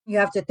You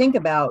have to think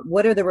about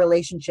what are the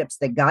relationships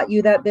that got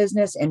you that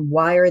business and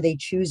why are they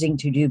choosing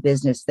to do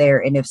business there?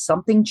 And if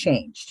something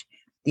changed,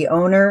 the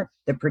owner,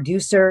 the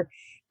producer,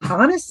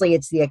 honestly,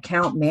 it's the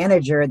account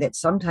manager that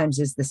sometimes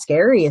is the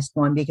scariest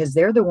one because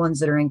they're the ones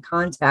that are in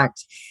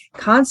contact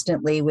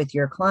constantly with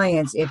your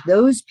clients. If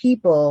those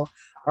people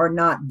are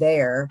not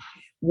there,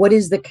 what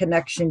is the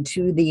connection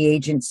to the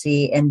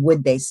agency and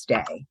would they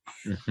stay?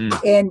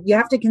 And you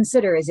have to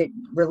consider, is it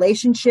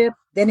relationship?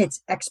 Then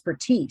it's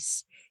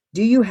expertise.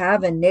 Do you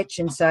have a niche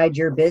inside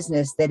your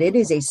business that it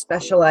is a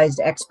specialized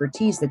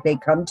expertise that they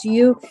come to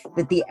you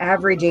that the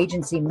average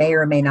agency may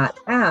or may not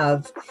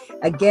have?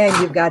 Again,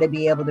 you've got to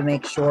be able to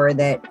make sure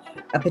that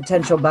a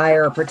potential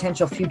buyer or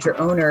potential future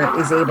owner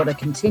is able to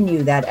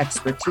continue that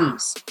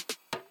expertise.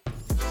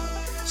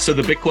 So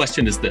the big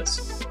question is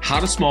this: how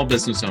do small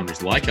business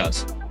owners like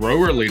us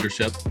grow our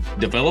leadership,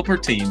 develop our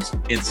teams,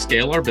 and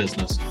scale our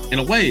business in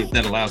a way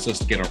that allows us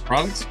to get our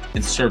products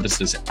and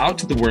services out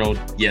to the world,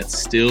 yet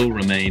still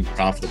remain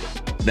profitable?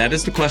 That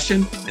is the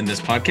question, and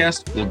this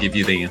podcast will give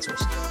you the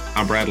answers.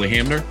 I'm Bradley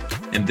Hamner,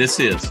 and this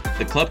is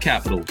the Club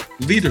Capital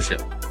Leadership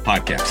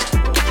Podcast.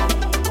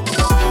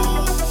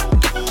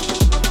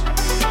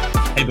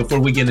 Hey, before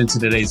we get into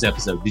today's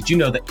episode, did you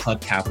know that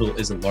Club Capital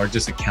is the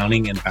largest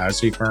accounting and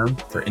advisory firm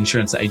for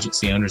insurance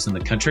agency owners in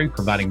the country,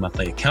 providing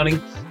monthly accounting,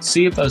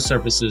 CFO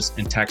services,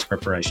 and tax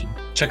preparation?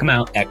 Check them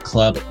out at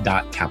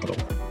club.capital.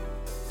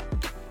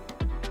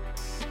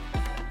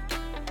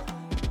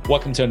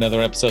 Welcome to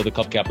another episode of the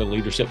Club Capital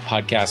Leadership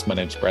Podcast. My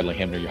name is Bradley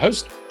Hamner, your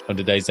host. On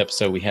today's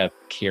episode, we have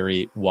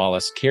Carrie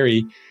Wallace.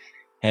 Carrie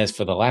has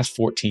for the last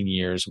 14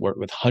 years worked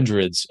with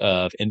hundreds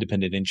of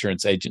independent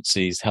insurance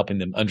agencies, helping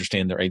them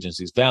understand their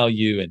agency's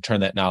value and turn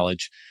that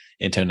knowledge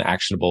into an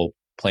actionable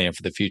plan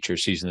for the future.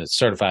 She's a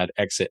certified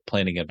exit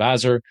planning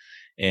advisor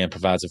and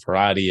provides a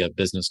variety of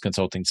business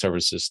consulting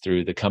services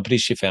through the company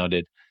she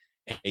founded,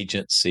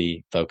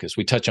 Agency Focus.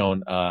 We touch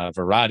on a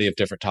variety of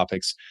different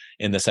topics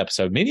in this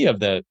episode. Many of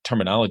the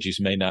terminologies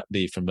you may not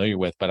be familiar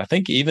with, but I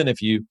think even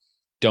if you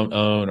don't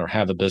own or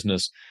have a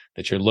business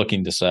that you're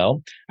looking to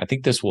sell, I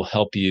think this will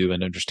help you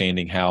in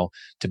understanding how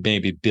to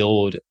maybe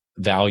build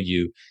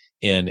value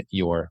in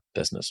your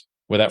business.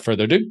 Without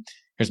further ado,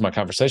 here's my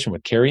conversation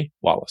with Carrie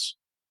Wallace.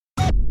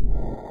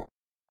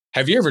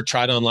 Have you ever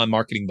tried online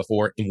marketing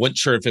before and weren't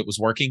sure if it was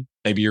working?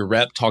 Maybe your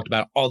rep talked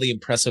about all the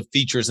impressive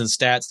features and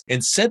stats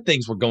and said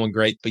things were going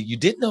great, but you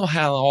didn't know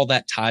how all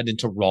that tied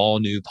into raw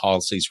new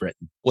policies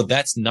written. Well,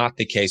 that's not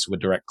the case with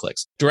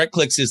DirectClicks.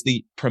 DirectClicks is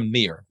the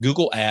premier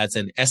Google Ads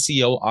and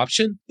SEO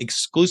option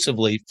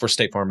exclusively for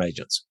State Farm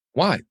agents.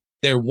 Why?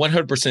 They're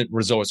 100%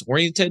 results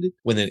oriented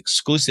with an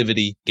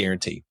exclusivity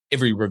guarantee.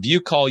 Every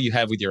review call you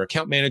have with your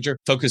account manager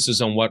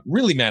focuses on what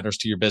really matters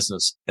to your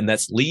business, and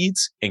that's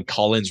leads and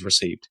call-ins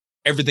received.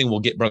 Everything will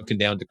get broken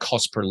down to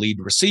cost per lead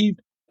received.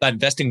 By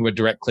investing with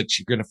DirectClicks,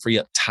 you're going to free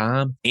up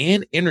time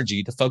and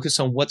energy to focus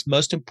on what's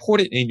most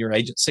important in your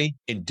agency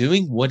and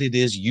doing what it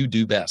is you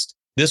do best.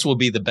 This will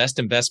be the best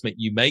investment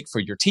you make for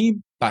your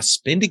team by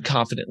spending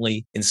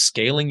confidently and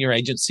scaling your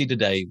agency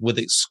today with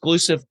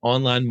exclusive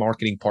online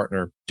marketing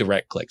partner,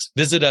 DirectClicks.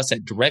 Visit us at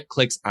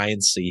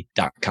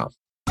directclicksinc.com.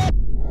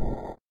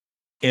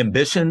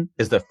 Ambition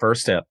is the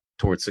first step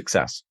towards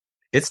success.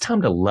 It's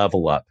time to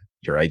level up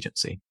your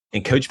agency.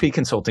 And Coach P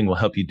Consulting will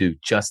help you do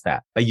just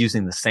that by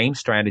using the same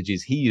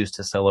strategies he used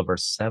to sell over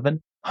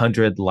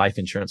 700 life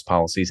insurance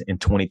policies in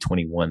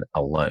 2021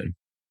 alone.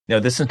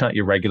 Now, this is not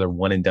your regular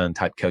one and done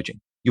type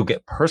coaching. You'll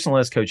get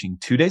personalized coaching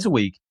 2 days a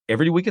week,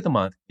 every week of the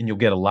month, and you'll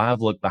get a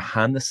live look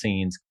behind the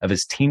scenes of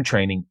his team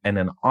training and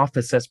an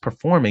office that's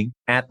performing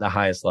at the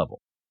highest level.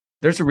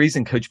 There's a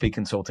reason Coach P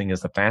Consulting is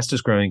the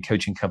fastest growing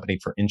coaching company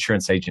for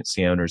insurance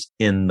agency owners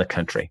in the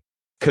country.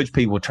 Coach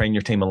P will train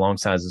your team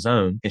alongside his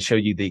own and show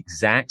you the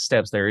exact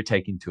steps they're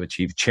taking to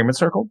achieve Chairman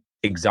Circle,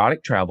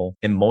 exotic travel,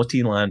 and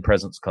multi-line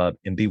presence club,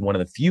 and be one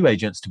of the few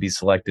agents to be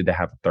selected to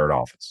have a third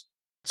office.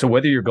 So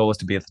whether your goal is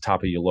to be at the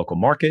top of your local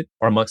market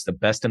or amongst the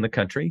best in the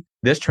country,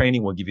 this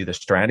training will give you the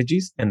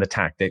strategies and the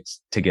tactics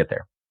to get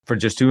there. For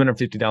just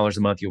 $250 a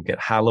month, you'll get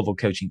high-level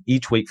coaching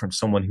each week from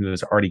someone who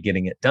is already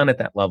getting it done at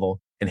that level,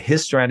 and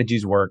his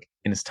strategies work,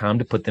 and it's time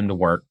to put them to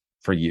work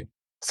for you.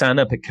 Sign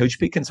up at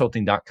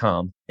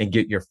coachpconsulting.com and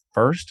get your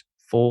first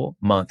full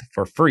month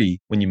for free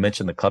when you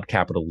mention the Club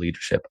Capital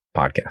Leadership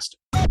Podcast.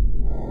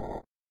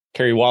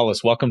 Carrie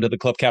Wallace, welcome to the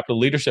Club Capital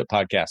Leadership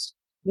Podcast.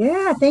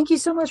 Yeah, thank you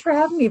so much for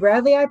having me,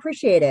 Bradley. I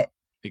appreciate it.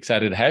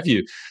 Excited to have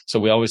you. So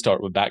we always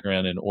start with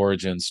background and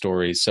origin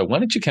stories. So why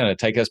don't you kind of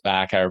take us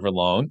back however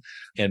long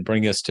and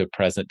bring us to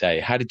present day?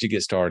 How did you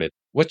get started?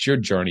 What's your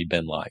journey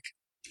been like?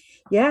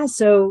 Yeah,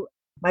 so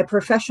my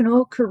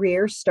professional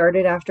career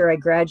started after I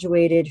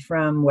graduated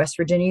from West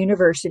Virginia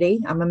University.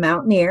 I'm a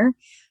mountaineer.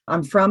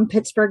 I'm from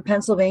Pittsburgh,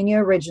 Pennsylvania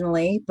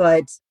originally,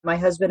 but my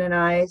husband and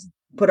I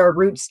put our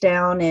roots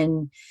down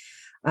in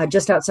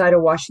just outside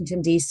of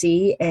Washington,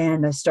 D.C.,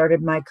 and I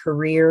started my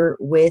career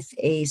with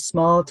a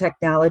small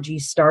technology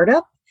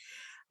startup.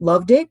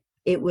 Loved it.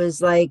 It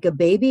was like a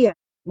baby.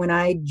 When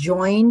I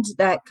joined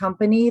that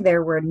company,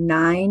 there were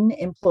 9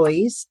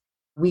 employees.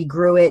 We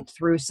grew it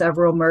through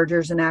several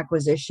mergers and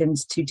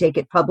acquisitions to take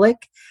it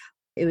public.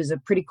 It was a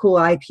pretty cool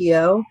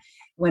IPO.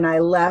 When I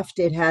left,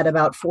 it had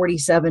about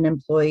 47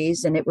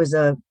 employees, and it was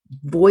a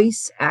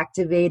voice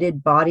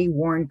activated, body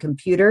worn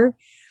computer.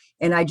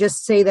 And I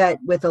just say that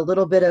with a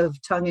little bit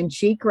of tongue in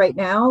cheek right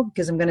now,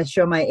 because I'm going to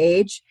show my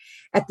age,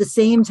 at the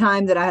same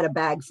time that I had a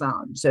bag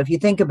phone. So if you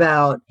think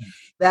about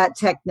that,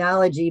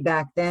 technology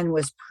back then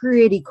was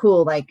pretty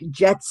cool, like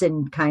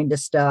Jetson kind of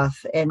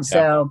stuff. And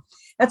so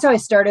that's how I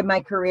started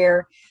my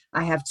career.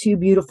 I have two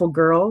beautiful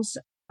girls.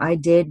 I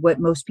did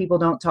what most people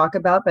don't talk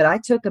about, but I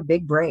took a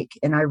big break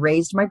and I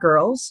raised my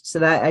girls. So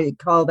that I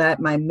call that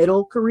my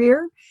middle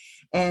career.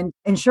 And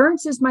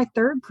insurance is my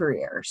third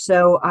career.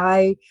 So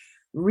I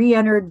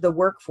re-entered the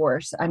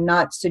workforce. I'm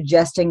not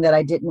suggesting that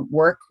I didn't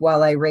work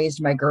while I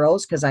raised my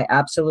girls, because I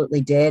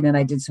absolutely did. And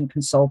I did some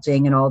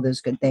consulting and all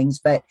those good things.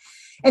 But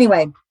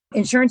anyway,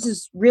 insurance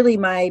is really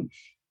my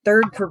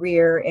third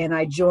career. And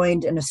I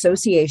joined an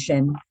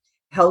association,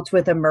 helped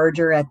with a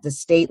merger at the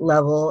state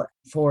level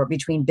for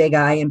between Big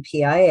I and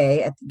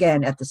PIA,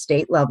 again, at the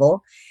state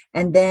level.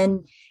 And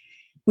then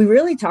we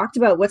really talked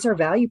about what's our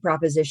value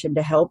proposition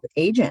to help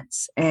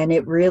agents. And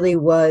it really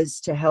was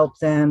to help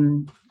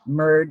them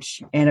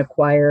merge and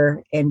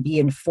acquire and be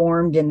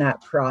informed in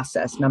that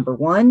process, number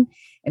one.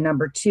 And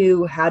number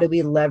two, how do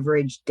we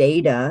leverage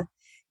data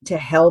to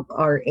help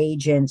our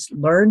agents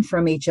learn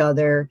from each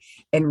other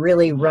and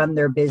really run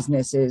their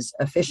businesses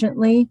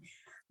efficiently?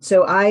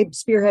 So I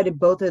spearheaded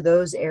both of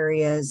those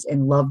areas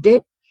and loved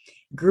it,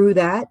 grew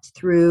that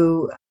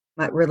through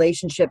my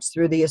relationships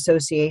through the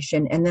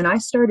association. And then I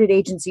started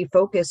Agency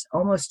Focus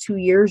almost 2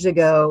 years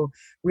ago,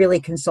 really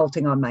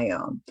consulting on my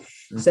own.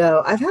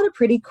 So I've had a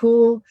pretty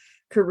cool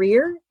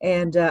career,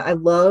 and I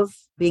love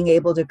being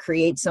able to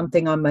create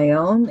something on my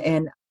own.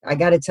 And I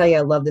got to tell you,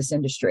 I love this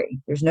industry.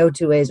 There's no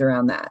two ways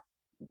around that.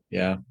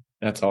 Yeah,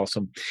 that's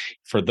awesome.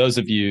 For those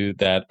of you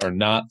that are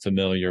not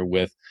familiar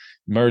with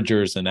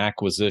mergers and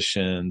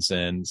acquisitions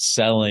and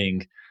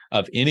selling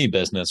of any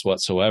business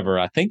whatsoever,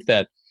 I think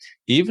that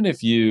even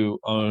if you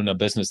own a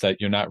business that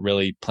you're not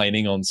really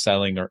planning on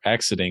selling or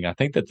exiting, I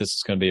think that this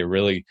is going to be a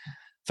really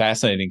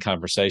fascinating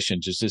conversation.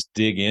 Just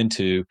dig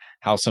into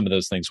how some of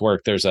those things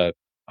work.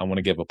 I want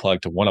to give a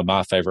plug to one of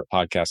my favorite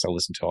podcasts I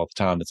listen to all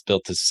the time. It's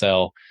Built to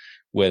Sell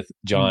with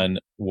John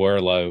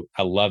Warlow.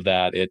 I love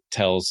that. It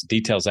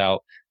details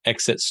out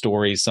exit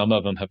stories. Some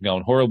of them have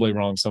gone horribly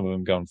wrong. Some of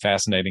them gone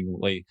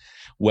fascinatingly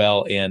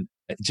well. And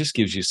it just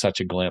gives you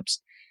such a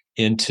glimpse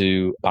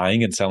into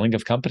buying and selling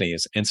of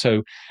companies. And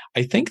so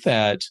I think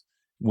that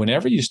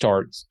whenever you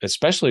start,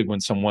 especially when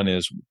someone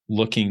is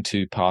looking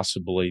to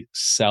possibly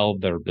sell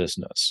their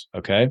business,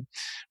 okay,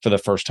 for the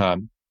first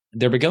time,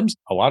 there becomes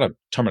a lot of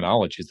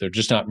terminologies they're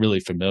just not really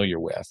familiar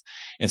with.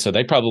 And so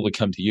they probably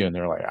come to you and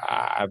they're like,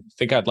 I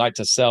think I'd like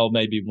to sell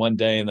maybe one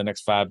day in the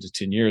next 5 to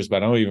 10 years,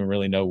 but I don't even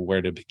really know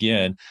where to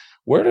begin.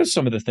 Where are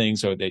some of the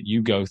things that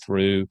you go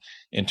through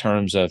in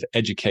terms of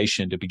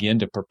education to begin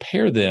to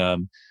prepare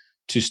them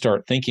to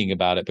start thinking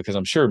about it? Because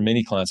I'm sure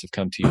many clients have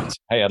come to you and said,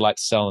 hey, I'd like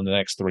to sell in the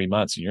next 3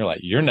 months. And you're like,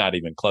 you're not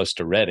even close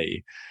to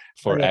ready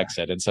for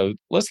exit. And so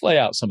let's lay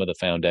out some of the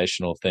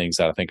foundational things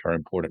that I think are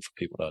important for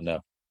people to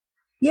know.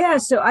 Yeah,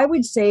 so I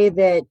would say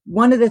that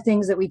one of the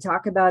things that we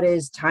talk about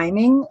is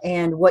timing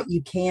and what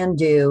you can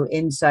do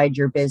inside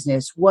your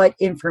business, what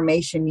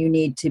information you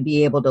need to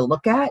be able to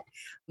look at.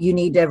 You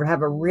need to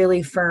have a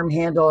really firm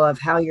handle of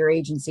how your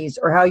agencies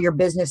or how your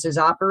business is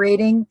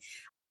operating.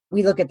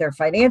 We look at their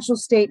financial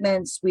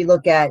statements, we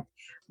look at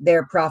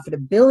their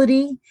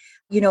profitability.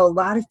 You know, a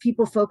lot of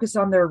people focus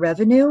on their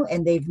revenue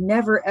and they've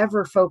never,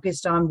 ever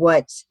focused on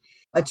what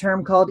a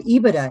term called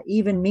EBITDA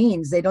even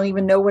means. They don't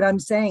even know what I'm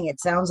saying. It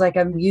sounds like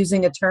I'm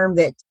using a term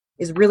that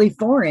is really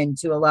foreign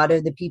to a lot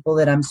of the people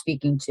that I'm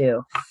speaking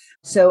to.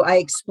 So I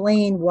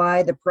explain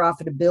why the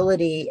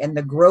profitability and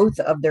the growth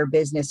of their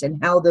business and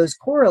how those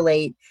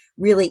correlate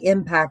really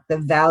impact the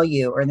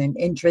value or the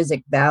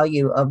intrinsic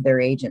value of their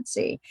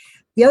agency.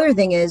 The other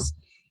thing is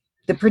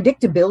the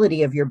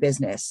predictability of your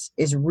business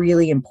is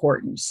really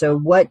important. So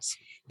what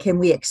can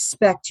we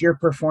expect your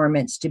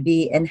performance to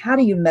be, and how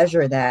do you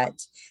measure that?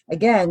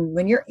 Again,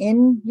 when you're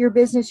in your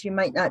business, you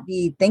might not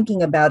be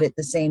thinking about it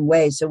the same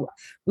way. So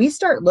we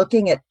start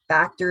looking at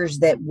factors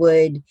that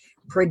would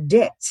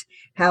predict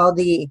how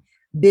the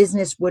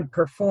business would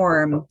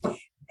perform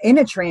in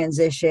a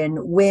transition,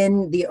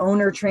 when the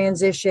owner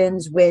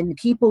transitions, when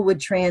people would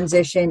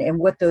transition, and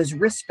what those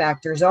risk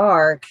factors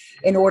are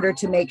in order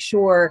to make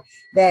sure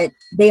that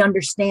they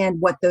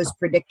understand what those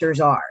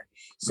predictors are.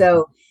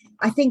 So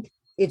I think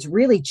it's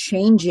really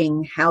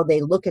changing how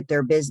they look at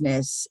their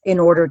business in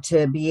order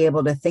to be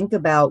able to think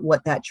about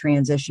what that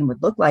transition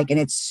would look like. And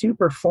it's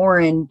super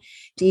foreign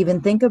to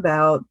even think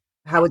about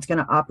how it's going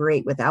to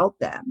operate without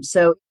them.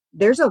 So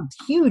there's a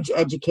huge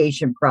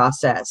education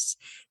process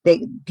that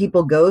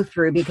people go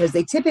through because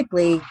they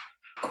typically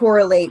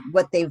correlate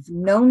what they've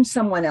known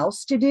someone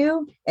else to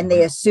do and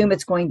they assume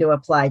it's going to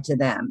apply to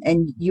them.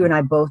 And you and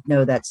I both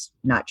know that's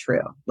not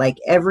true. Like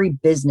every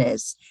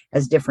business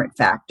has different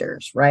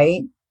factors,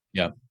 right?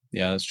 Yeah.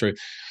 Yeah, that's true.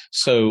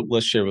 So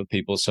let's share with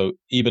people. So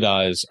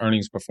EBITDA is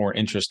earnings before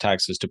interest,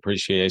 taxes,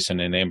 depreciation,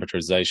 and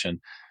amortization.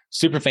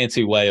 Super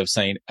fancy way of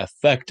saying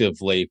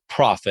effectively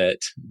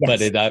profit, but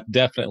Yes. it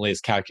definitely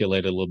is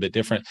calculated a little bit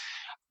different.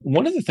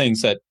 One of the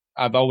things that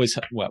I've always,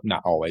 well,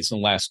 not always, in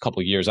the last couple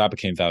of years, I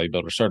became Value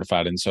Builder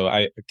certified. And so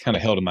I kind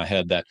of held in my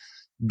head that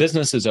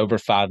businesses over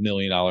 $5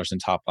 million in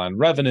top line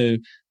revenue,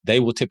 they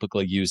will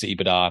typically use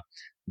EBITDA.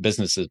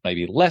 Businesses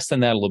maybe less than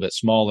that, a little bit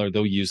smaller,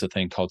 they'll use a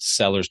thing called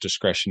seller's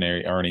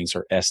discretionary earnings,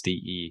 or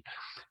SDE.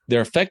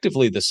 They're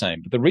effectively the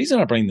same. But the reason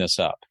I bring this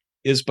up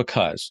is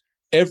because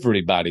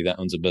everybody that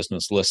owns a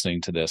business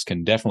listening to this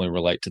can definitely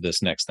relate to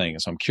this next thing.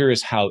 And so I'm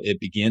curious how it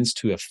begins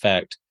to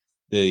affect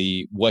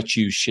what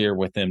you share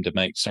with them to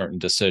make certain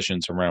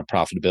decisions around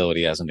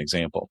profitability. As an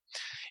example,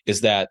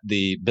 is that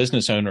the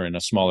business owner in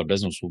a smaller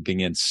business will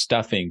begin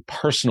stuffing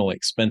personal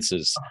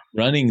expenses,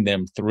 running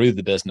them through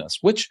the business,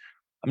 which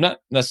I'm not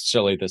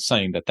necessarily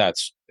saying that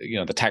that's,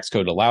 the tax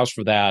code allows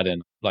for that.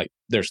 And like,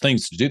 there's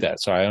things to do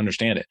that. So I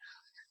understand it.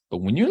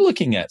 But when you're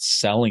looking at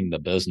selling the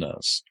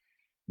business,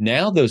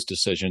 now those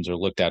decisions are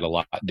looked at a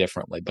lot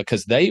differently,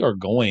 because they are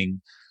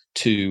going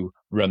to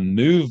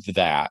remove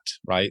that,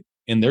 right?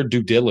 In their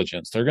due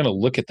diligence, they're going to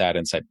look at that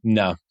and say,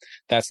 no,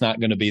 that's not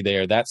going to be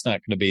there. That's not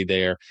going to be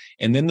there.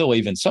 And then they'll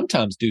even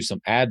sometimes do some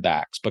add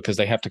backs, because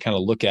they have to kind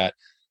of look at,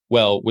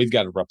 well, we've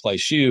got to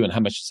replace you, and how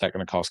much is that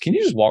going to cost? Can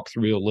you just walk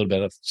through a little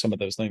bit of some of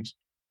those things?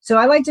 So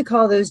I like to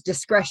call those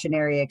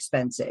discretionary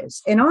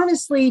expenses. And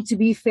honestly, to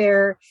be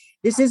fair,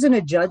 this isn't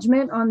a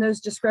judgment on those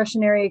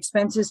discretionary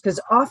expenses, because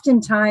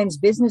oftentimes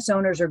business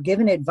owners are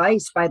given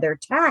advice by their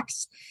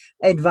tax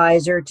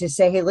advisor to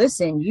say, hey,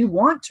 listen, you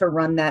want to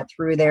run that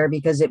through there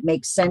because it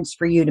makes sense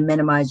for you to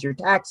minimize your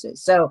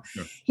taxes. So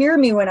sure. Hear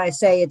me when I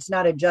say it's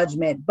not a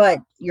judgment, but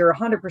you're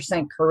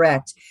 100%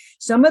 correct.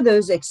 Some of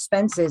those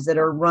expenses that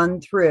are run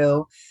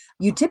through,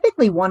 you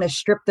typically want to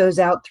strip those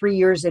out 3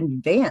 years in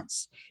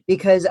advance,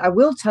 because I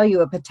will tell you,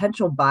 a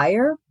potential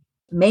buyer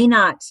may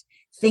not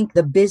think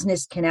the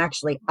business can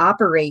actually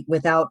operate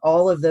without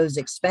all of those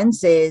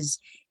expenses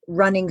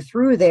running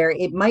through there.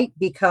 It might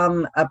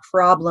become a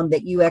problem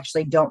that you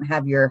actually don't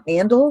have your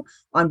handle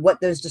on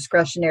what those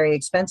discretionary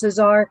expenses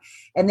are.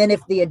 And then if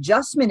the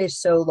adjustment is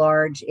so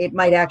large, it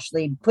might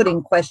actually put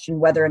in question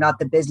whether or not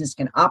the business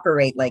can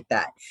operate like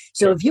that.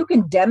 So sure. If you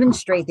can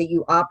demonstrate that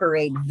you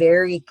operate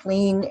very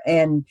clean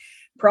and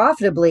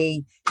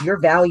profitably, your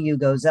value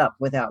goes up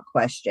without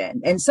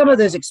question. And some of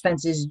those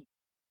expenses,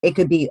 it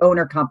could be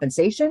owner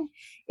compensation,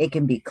 it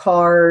can be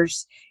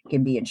cars, it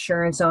can be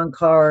insurance on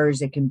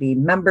cars, it can be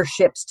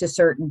memberships to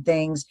certain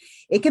things.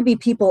 It could be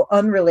people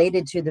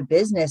unrelated to the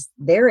business,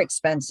 their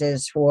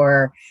expenses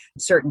for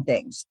certain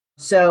things.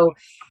 So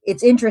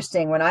it's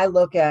interesting, when I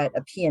look at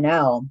a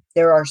P&L,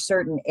 there are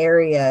certain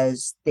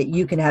areas that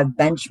you can have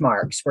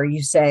benchmarks where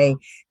you say,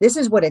 this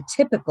is what a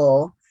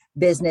typical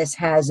business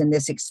has in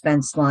this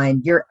expense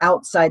line. You're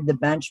outside the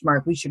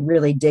benchmark. We should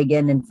really dig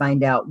in and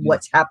find out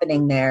what's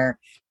happening there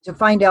to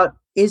find out,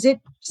 is it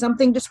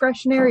something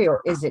discretionary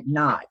or is it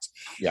not?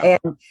 Yeah.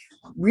 And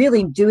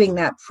really doing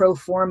that pro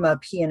forma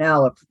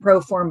P&L, a pro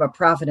forma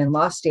profit and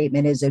loss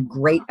statement, is a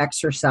great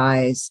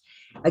exercise.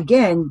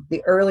 Again,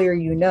 the earlier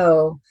you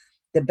know,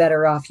 the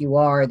better off you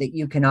are that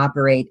you can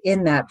operate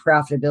in that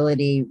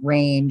profitability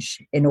range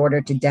in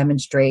order to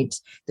demonstrate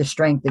the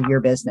strength of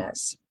your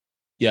business.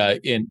 Yeah.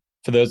 And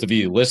for those of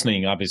you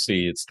listening,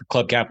 obviously it's the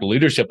Club Capital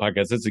Leadership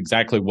Podcast. That's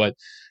exactly what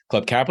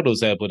Club Capital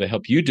is able to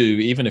help you do,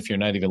 even if you're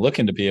not even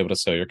looking to be able to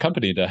sell your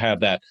company, to have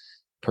that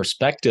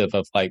perspective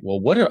of like, well,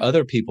 what are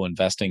other people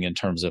investing in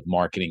terms of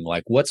marketing?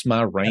 Like, what's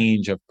my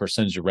range of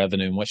percentage of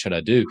revenue and what should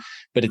I do?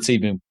 But it's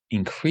even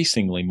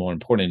increasingly more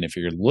important if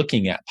you're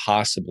looking at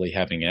possibly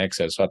having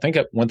access. So I think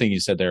one thing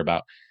you said there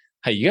about,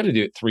 hey, you got to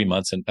do it 3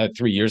 months and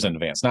 3 years in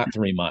advance, not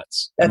 3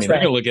 months. That's right. They're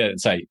going to look at it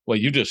and say, well,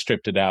 you just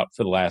stripped it out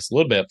for the last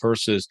little bit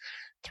versus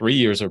 3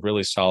 years of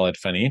really solid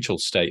financial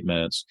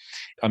statements.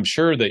 I'm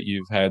sure that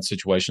you've had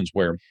situations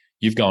where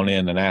you've gone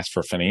in and asked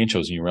for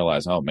financials and you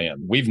realize, oh man,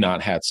 we've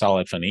not had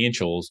solid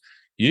financials.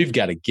 You've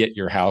got to get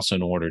your house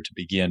in order to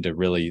begin to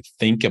really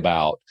think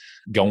about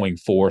going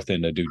forth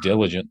in a due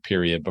diligence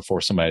period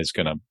before somebody's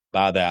going to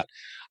buy that.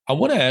 I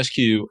want to ask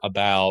you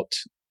about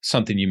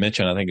something you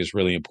mentioned I think is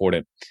really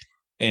important,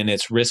 and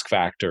it's risk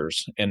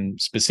factors, and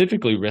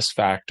specifically risk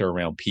factor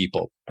around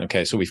people.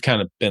 Okay, so we've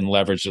kind of been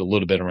leveraged a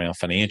little bit around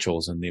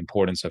financials and the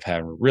importance of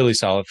having really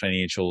solid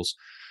financials,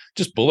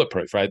 just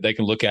bulletproof, right? They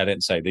can look at it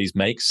and say, these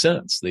make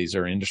sense. These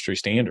are industry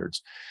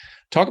standards.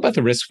 Talk about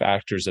the risk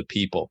factors of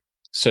people.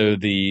 So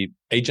the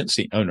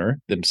agency owner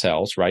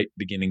themselves, right,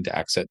 beginning to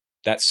exit,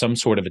 that's some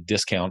sort of a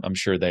discount, I'm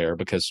sure, there,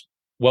 because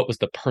what was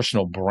the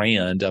personal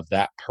brand of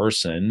that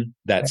person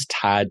that's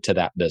tied to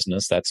that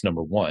business? That's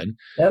number one.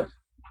 Yep.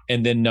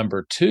 And then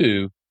number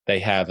two, they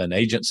have an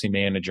agency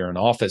manager, an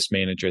office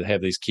manager. They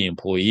have these key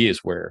employees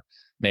where,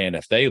 man,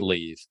 if they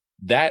leave,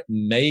 that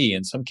may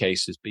in some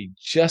cases be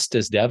just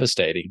as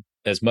devastating,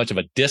 as much of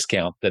a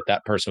discount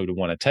that person would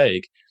want to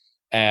take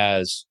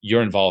as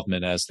your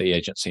involvement as the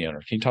agency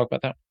owner. Can you talk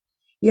about that?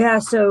 Yeah.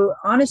 So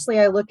honestly,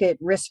 I look at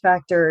risk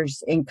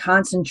factors and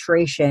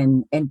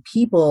concentration and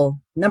people.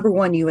 Number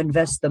one, you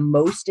invest the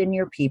most in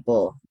your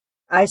people.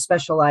 I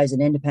specialize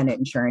in independent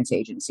insurance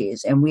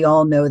agencies, and we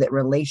all know that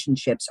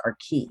relationships are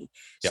key.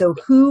 Yep. So,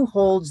 who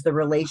holds the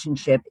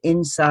relationship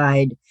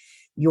inside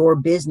your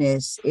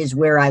business is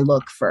where I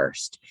look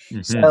first.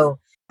 Hmm. So,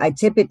 I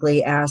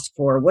typically ask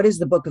for what is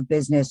the book of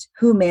business,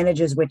 who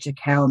manages which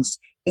accounts,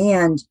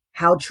 and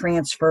how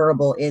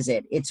transferable is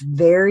it? It's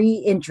very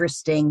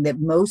interesting that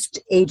most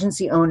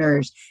agency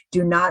owners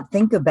do not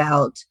think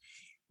about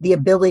the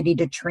ability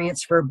to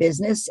transfer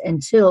business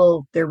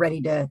until they're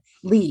ready to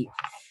leave.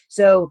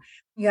 So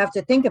you have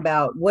to think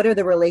about what are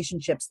the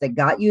relationships that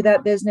got you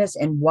that business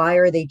and why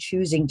are they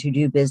choosing to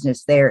do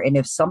business there? And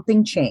if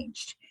something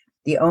changed,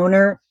 the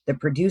owner, the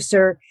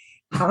producer,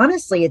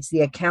 honestly, it's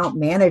the account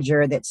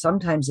manager that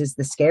sometimes is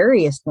the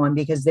scariest one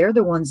because they're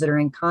the ones that are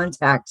in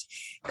contact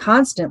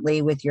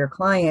constantly with your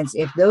clients.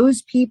 If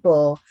those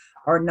people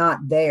are not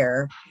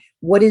there,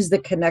 what is the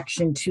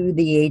connection to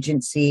the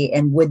agency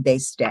and would they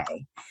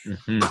stay?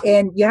 Hmm.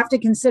 And you have to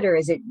consider,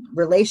 is it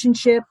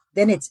relationship?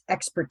 Then it's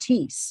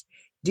expertise.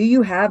 Do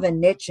you have a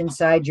niche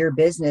inside your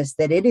business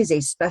that it is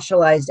a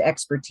specialized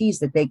expertise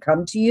that they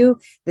come to you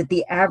that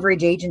the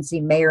average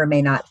agency may or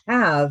may not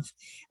have?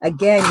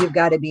 Again, you've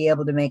got to be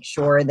able to make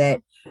sure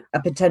that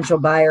a potential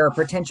buyer or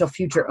potential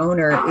future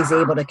owner is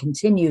able to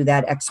continue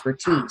that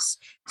expertise.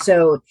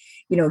 So,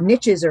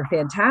 niches are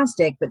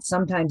fantastic, but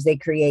sometimes they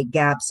create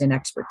gaps in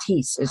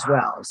expertise as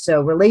well. So,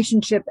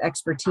 relationship,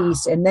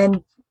 expertise, and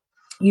then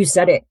you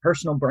said it,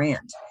 personal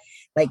brand.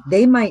 Like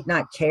they might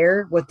not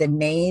care what the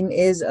name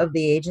is of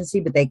the agency,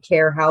 but they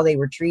care how they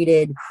were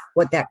treated,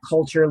 what that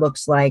culture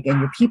looks like, and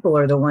your people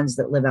are the ones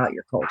that live out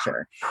your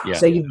culture. Yeah.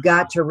 So you've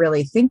got to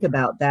really think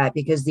about that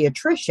because the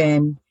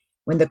attrition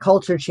when the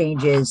culture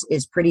changes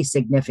is pretty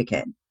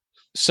significant.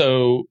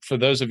 So for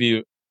those of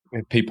you,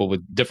 people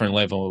with different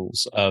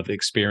levels of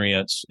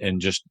experience in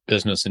just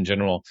business in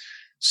general,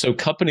 so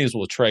companies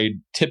will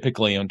trade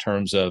typically in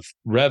terms of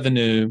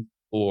revenue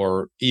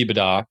or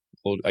EBITDA.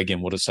 Well,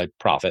 again, we'll just say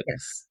profit,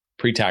 Yes.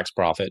 pre-tax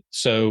profit.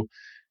 So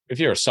if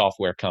you're a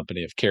software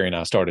company, if Carrie and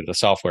I started a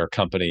software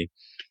company,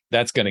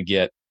 that's going to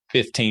get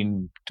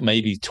 15,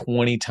 maybe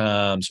 20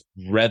 times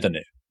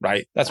revenue,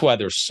 right? That's why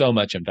there's so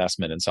much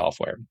investment in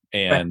software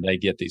and they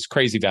get these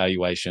crazy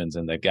valuations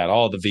and they've got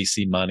all the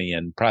VC money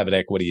and private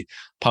equity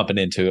pumping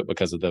into it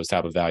because of those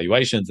type of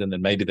valuations. And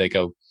then maybe they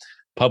go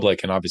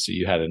public. And obviously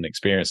you had an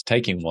experience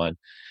taking one.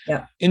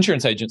 Yeah.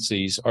 Insurance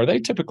agencies, are they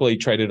typically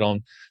traded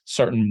on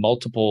certain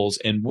multiples?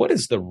 And what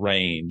is the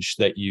range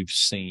that you've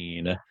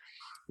seen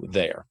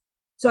there?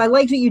 So I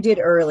liked what you did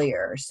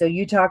earlier. So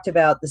you talked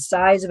about the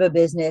size of a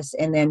business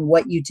and then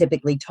what you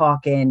typically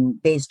talk in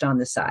based on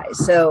the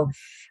size. So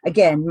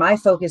again, my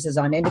focus is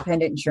on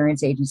independent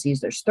insurance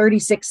agencies. There's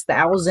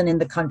 36,000 in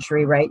the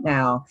country right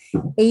now.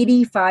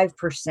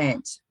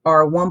 85%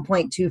 are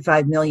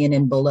 1.25 million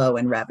and below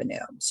in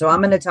revenue. So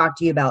I'm going to talk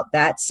to you about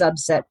that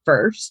subset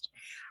first.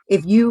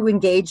 If you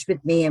engaged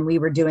with me and we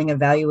were doing a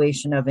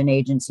valuation of an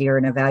agency or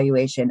an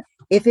evaluation,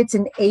 if it's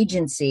an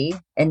agency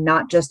and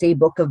not just a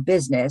book of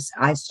business,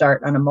 I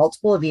start on a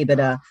multiple of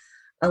EBITDA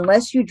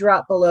unless you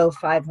drop below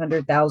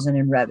 500,000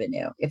 in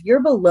revenue. If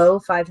you're below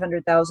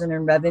 500,000 in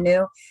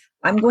revenue,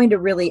 I'm going to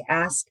really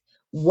ask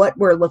what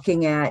we're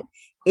looking at.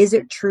 Is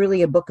it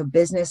truly a book of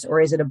business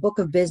or is it a book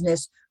of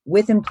business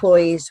with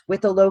employees,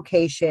 with a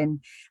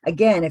location?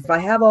 Again, if I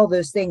have all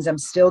those things, I'm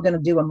still going to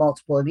do a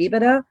multiple of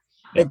EBITDA.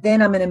 But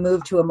then I'm going to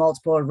move to a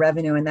multiple of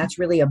revenue, and that's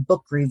really a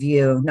book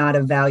review, not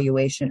a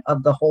valuation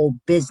of the whole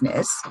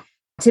business.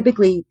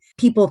 Typically,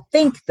 people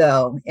think,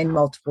 though, in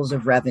multiples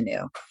of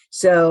revenue.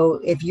 So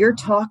if you're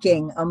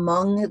talking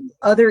among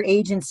other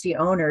agency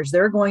owners,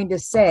 they're going to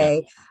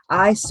say,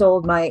 I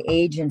sold my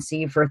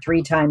agency for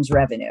 3 times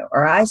revenue,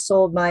 or I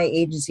sold my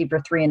agency for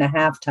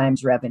 3.5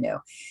 times revenue.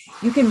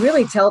 You can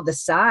really tell the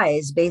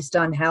size based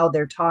on how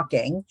they're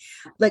talking.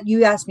 But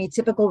you asked me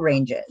typical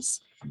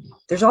ranges.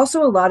 There's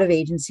also a lot of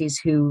agencies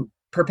who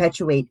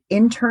perpetuate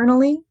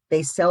internally.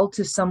 They sell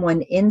to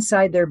someone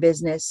inside their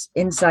business,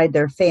 inside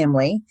their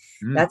family.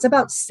 That's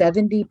about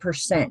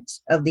 70%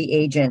 of the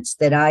agents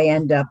that I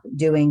end up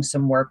doing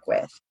some work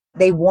with.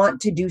 They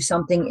want to do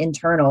something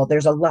internal.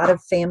 There's a lot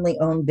of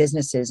family-owned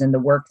businesses in the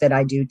work that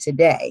I do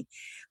today,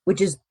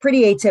 which is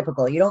pretty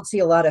atypical. You don't see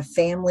a lot of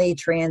family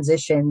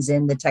transitions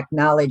in the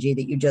technology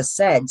that you just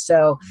said.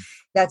 So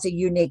that's a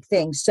unique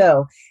thing.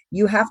 So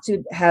you have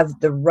to have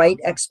the right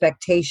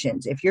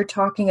expectations. If you're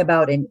talking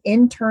about an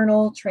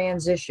internal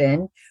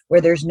transition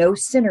where there's no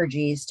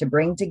synergies to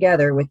bring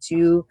together with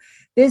 2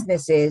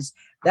 businesses,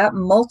 that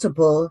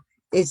multiple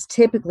is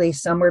typically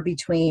somewhere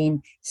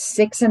between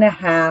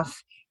 6.5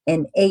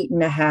 and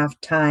 8.5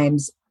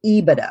 times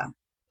EBITDA.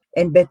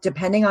 But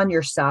depending on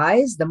your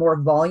size, the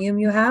more volume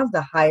you have,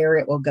 the higher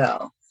it will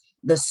go.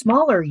 The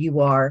smaller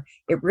you are,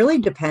 it really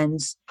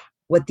depends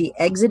what the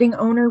exiting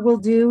owner will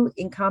do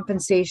in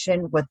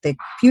compensation, what the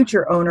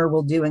future owner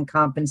will do in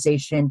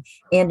compensation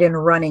and in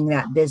running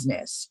that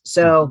business.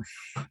 So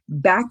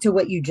back to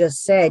what you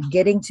just said,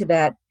 getting to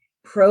that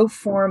pro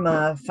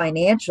forma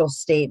financial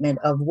statement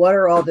of what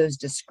are all those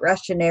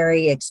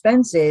discretionary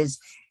expenses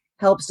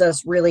helps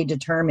us really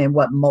determine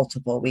what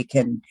multiple we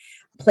can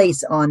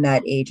place on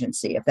that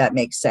agency, if that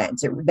makes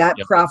sense. That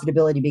Yep.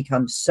 profitability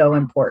becomes so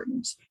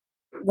important.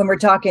 When we're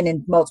talking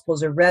in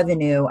multiples of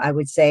revenue, I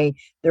would say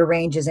the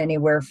range is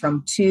anywhere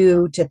from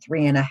 2 to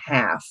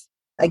 3.5.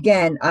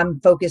 Again, I'm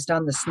focused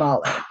on the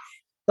smaller.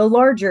 The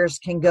largers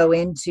can go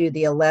into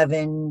the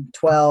 11,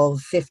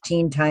 12,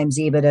 15 times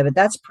EBITDA, but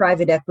that's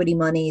private equity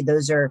money.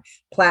 Those are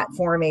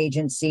platform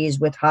agencies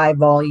with high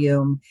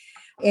volume.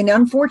 And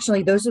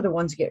unfortunately, those are the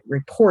ones that get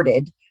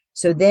reported.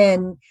 So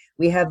then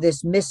we have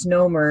this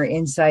misnomer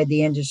inside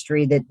the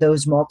industry that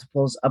those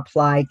multiples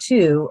apply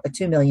to a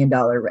 $2 million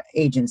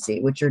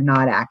agency, which are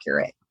not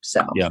accurate.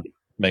 So Yeah,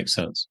 makes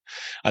sense.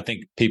 I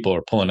think people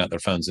are pulling out their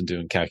phones and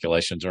doing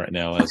calculations right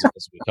now as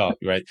we talk,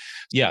 right?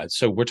 Yeah.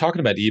 So we're talking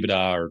about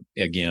EBITDA, or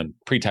again,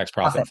 pre-tax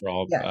profit for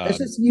all. Yeah, let's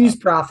just use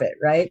profit,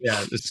 right?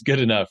 Yeah, it's good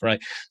enough, right?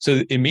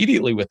 So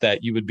immediately with that,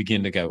 you would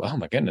begin to go, oh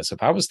my goodness,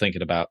 if I was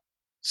thinking about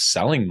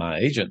selling my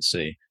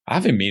agency,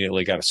 I've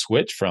immediately got to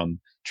switch from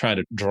trying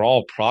to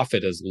draw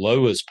profit as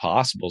low as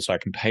possible so I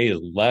can pay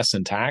less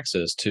in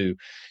taxes to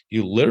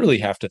you literally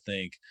have to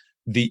think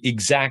the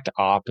exact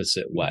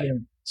opposite way. Yeah.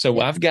 So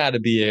Yeah. I've got to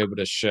be able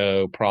to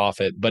show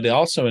profit, but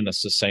also in a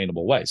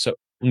sustainable way. So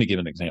let me give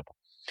an example.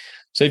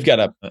 So you've got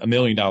a $1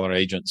 million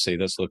agency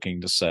that's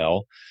looking to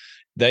sell.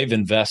 They've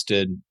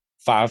invested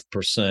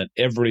 5%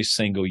 every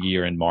single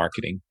year in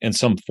marketing in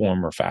some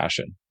form or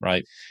fashion,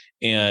 right?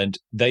 And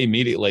they're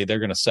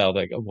going to sell.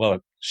 They go, well,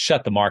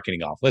 shut the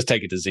marketing off. Let's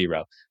take it to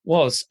zero.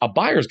 Well, a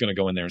buyer's going to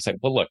go in there and say,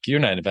 well, look, you're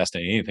not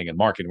investing in anything in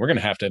marketing. We're going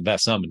to have to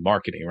invest some in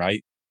marketing,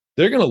 right?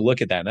 They're going to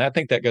look at that. And I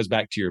think that goes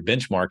back to your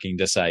benchmarking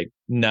to say,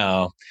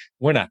 no,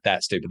 we're not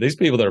that stupid. These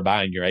people that are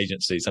buying your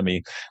agencies, I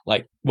mean,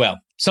 like, well,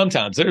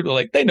 sometimes they're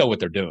like, they know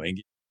what they're doing.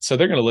 So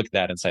they're going to look at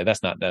that and say,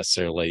 that's not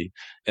necessarily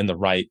in the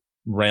right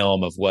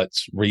realm of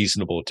what's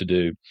reasonable to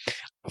do.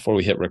 Before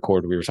we hit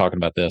record, we were talking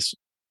about this.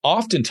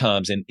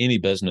 Oftentimes in any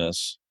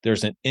business,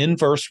 there's an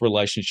inverse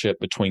relationship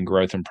between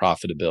growth and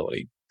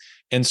profitability.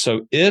 And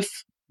so if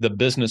the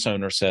business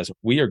owner says,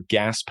 we are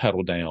gas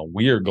pedal down,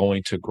 we are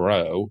going to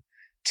grow,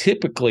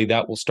 typically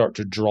that will start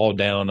to draw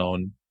down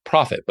on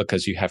profit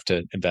because you have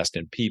to invest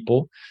in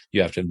people,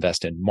 you have to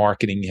invest in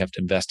marketing, you have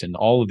to invest in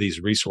all of these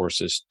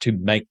resources to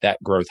make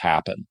that growth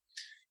happen.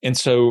 And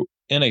so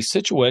in a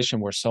situation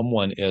where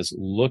someone is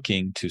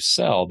looking to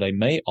sell, they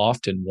may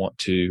often want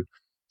to,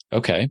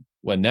 okay,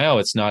 well, now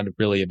it's not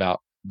really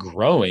about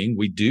growing.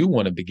 We do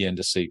want to begin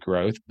to see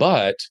growth,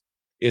 but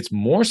it's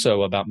more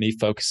so about me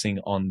focusing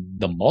on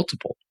the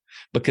multiple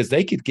because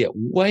they could get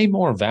way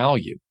more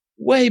value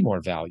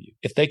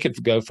if they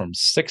could go from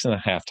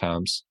 6.5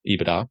 times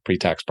EBITDA,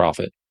 pre-tax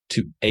profit,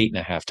 to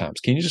 8.5 times.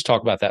 Can you just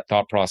talk about that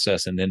thought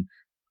process and then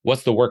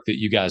what's the work that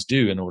you guys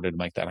do in order to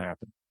make that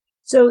happen?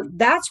 So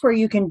that's where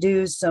you can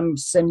do some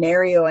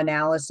scenario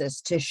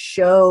analysis to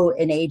show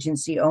an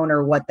agency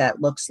owner what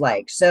that looks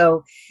like.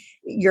 So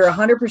you're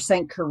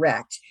 100%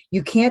 correct.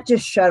 You can't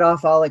just shut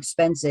off all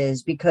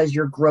expenses because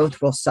your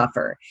growth will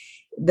suffer.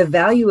 The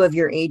value of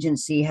your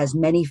agency has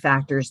many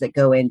factors that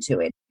go into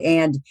it.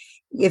 And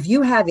if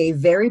you have a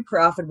very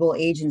profitable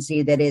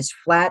agency that is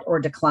flat or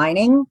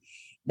declining,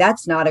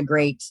 that's not a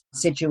great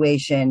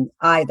situation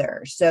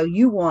either. So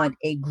you want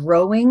a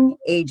growing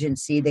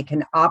agency that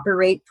can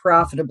operate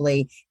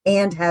profitably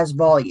and has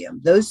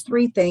volume. Those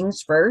three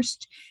things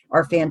first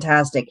are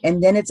fantastic.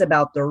 And then it's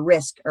about the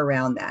risk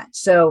around that.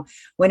 So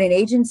when an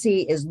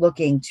agency is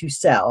looking to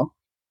sell,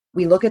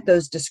 we look at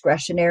those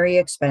discretionary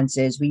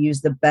expenses. We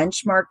use the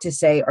benchmark to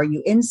say, are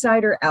you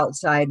inside or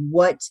outside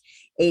what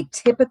a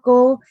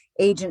typical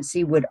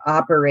agency would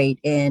operate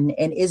in?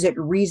 And is it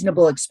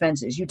reasonable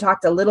expenses? You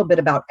talked a little bit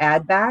about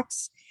add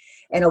backs.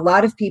 And a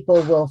lot of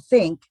people will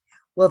think,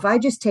 well, if I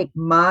just take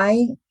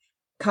my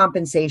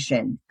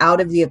compensation out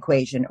of the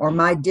equation or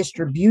my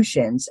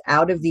distributions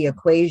out of the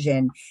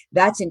equation,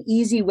 that's an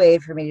easy way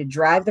for me to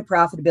drive the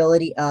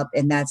profitability up.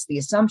 And that's the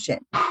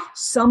assumption.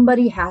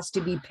 Somebody has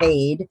to be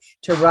paid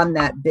to run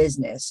that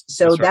business.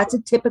 So that's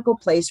a typical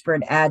place for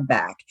an add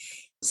back.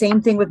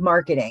 Same thing with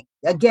marketing.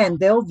 Again,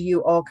 they'll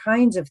view all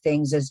kinds of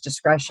things as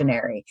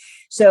discretionary.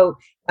 So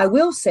I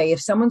will say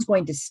if someone's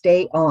going to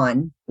stay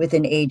on with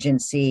an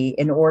agency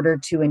in order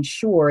to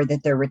ensure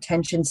that their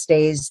retention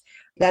stays,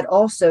 that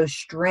also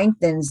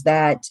strengthens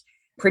that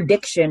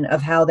prediction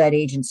of how that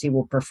agency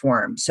will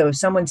perform. So if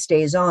someone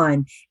stays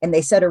on and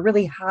they set a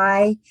really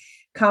high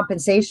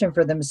compensation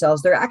for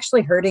themselves, they're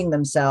actually hurting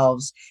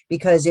themselves,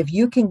 because if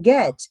you can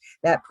get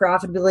that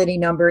profitability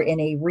number in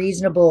a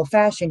reasonable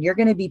fashion, you're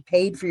going to be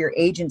paid for your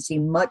agency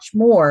much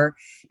more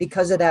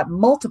because of that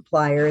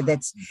multiplier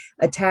that's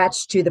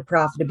attached to the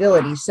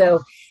profitability. So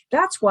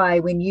that's why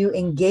when you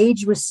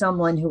engage with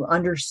someone who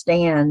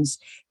understands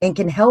and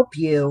can help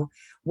you,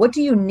 what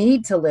do you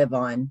need to live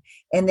on?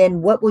 And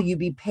then what will you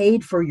be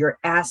paid for your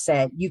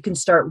asset? You can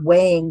start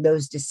weighing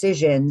those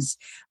decisions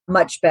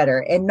much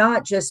better and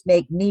not just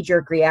make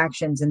knee-jerk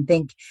reactions and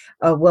think,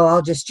 oh, well,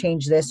 I'll just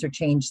change this or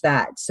change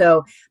that.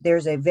 So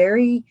there's a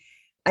very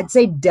I'd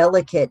say,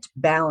 delicate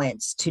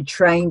balance to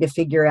trying to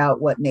figure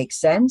out what makes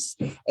sense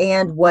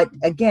and what,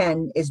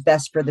 again, is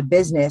best for the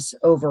business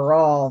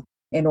overall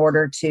in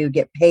order to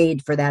get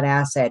paid for that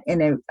asset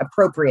in an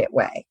appropriate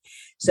way.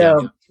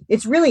 So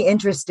it's really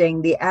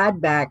interesting, the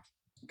add back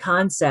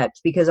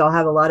concept, because I'll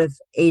have a lot of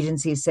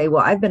agencies say,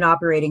 well, I've been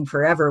operating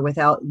forever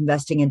without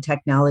investing in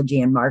technology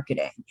and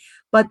marketing,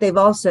 but they've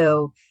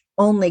also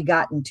only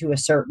gotten to a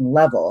certain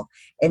level.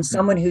 And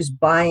someone who's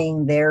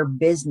buying their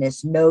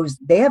business knows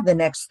they have the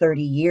next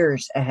 30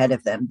 years ahead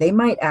of them. They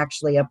might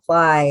actually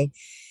apply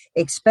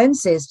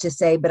expenses to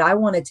say, but I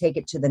want to take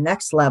it to the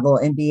next level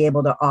and be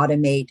able to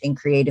automate and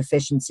create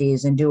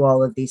efficiencies and do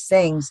all of these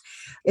things.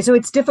 And so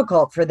it's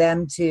difficult for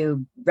them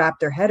to wrap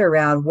their head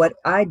around what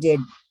I did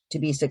to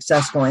be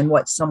successful and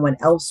what someone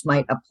else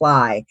might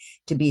apply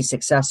to be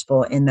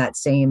successful in that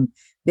same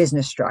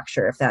business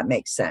structure, if that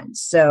makes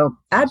sense. So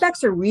add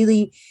backs are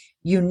really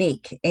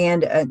unique,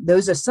 and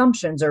those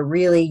assumptions are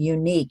really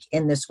unique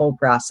in this whole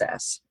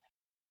process.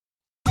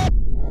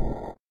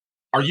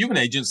 Are you an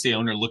agency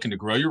owner looking to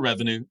grow your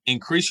revenue,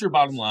 increase your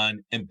bottom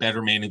line, and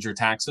better manage your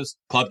taxes?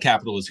 Club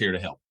Capital is here to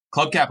help.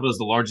 Club Capital is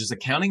the largest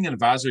accounting and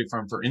advisory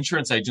firm for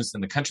insurance agents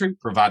in the country,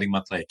 providing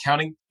monthly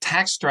accounting,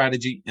 tax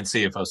strategy, and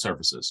CFO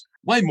services.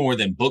 Way more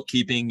than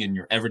bookkeeping and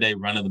your everyday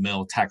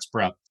run-of-the-mill tax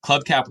prep,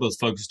 Club Capital is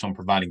focused on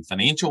providing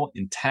financial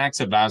and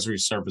tax advisory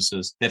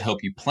services that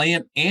help you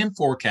plan and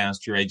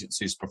forecast your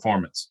agency's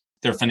performance.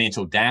 Their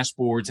financial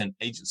dashboards and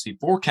agency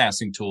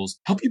forecasting tools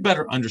help you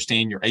better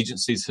understand your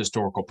agency's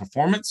historical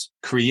performance,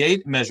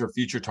 create and measure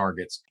future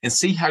targets, and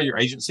see how your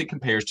agency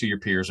compares to your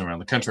peers around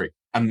the country.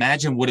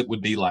 Imagine what it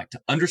would be like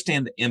to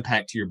understand the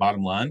impact to your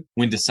bottom line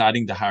when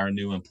deciding to hire a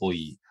new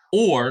employee,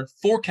 or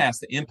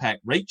forecast the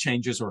impact rate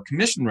changes or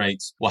commission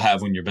rates will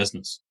have on your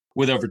business.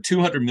 With over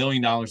 $200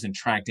 million in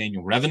tracked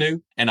annual revenue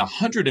and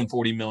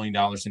 $140 million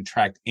in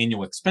tracked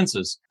annual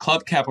expenses,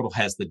 Club Capital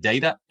has the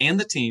data and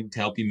the team to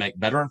help you make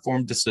better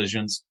informed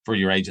decisions for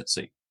your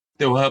agency.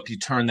 They will help you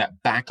turn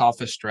that back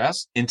office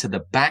stress into the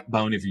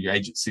backbone of your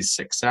agency's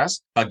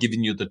success by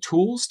giving you the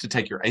tools to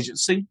take your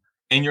agency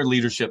and your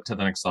leadership to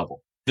the next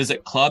level.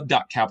 Visit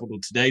club.capital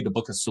today to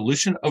book a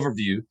solution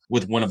overview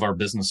with one of our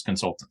business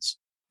consultants.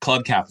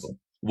 Club Capital,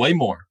 way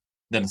more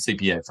than a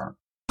CPA firm.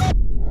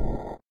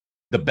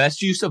 The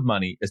best use of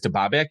money is to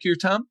buy back your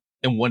time,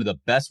 and one of the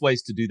best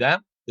ways to do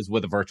that is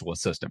with a virtual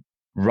assistant.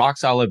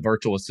 Rock-Solid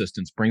Virtual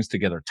Assistants brings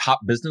together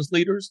top business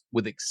leaders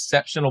with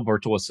exceptional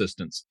virtual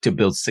assistants to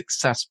build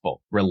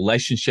successful,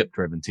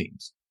 relationship-driven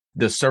teams.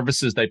 The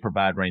services they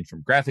provide range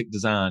from graphic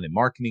design and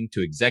marketing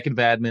to executive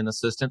admin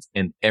assistants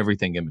and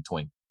everything in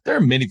between. There are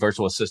many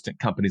virtual assistant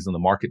companies on the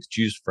market to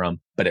choose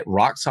from, but at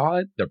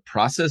Rock-Solid, their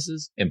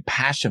processes and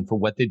passion for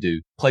what they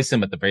do place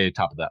them at the very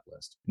top of that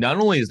list. Not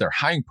only is their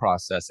hiring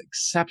process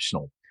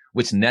exceptional,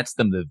 which nets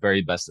them the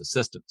very best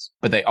assistants,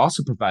 but they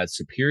also provide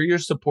superior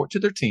support to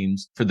their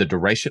teams for the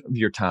duration of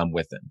your time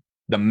with them.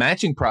 The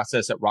matching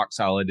process at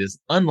Rock-Solid is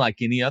unlike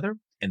any other,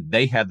 and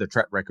they have the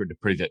track record to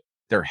prove it.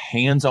 Their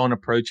hands-on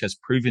approach has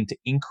proven to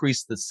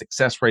increase the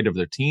success rate of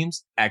their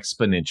teams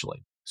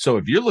exponentially. So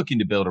if you're looking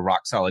to build a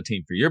rock-solid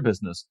team for your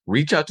business,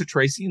 reach out to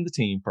Tracy and the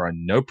team for a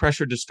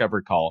no-pressure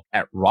discovery call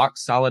at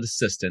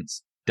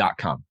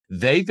rocksolidassistance.com.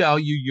 They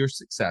value your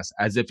success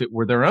as if it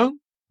were their own,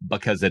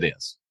 because it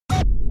is.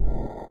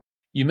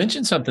 You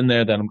mentioned something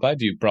there that I'm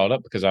glad you brought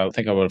up, because I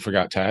think I would have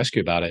forgot to ask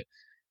you about it.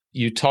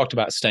 You talked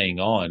about staying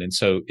on. And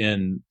so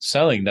in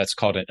selling, that's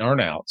called an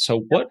earnout.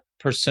 So what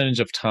percentage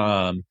of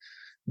time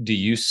do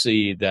you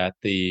see that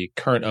the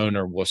current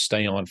owner will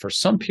stay on for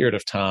some period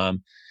of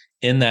time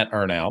in that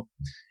earnout?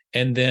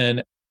 And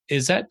then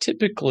is that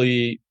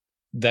typically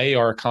they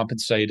are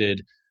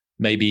compensated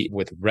maybe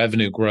with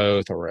revenue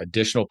growth or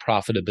additional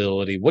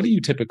profitability? What do you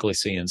typically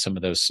see in some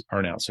of those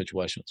earnout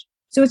situations?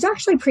 So it's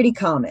actually pretty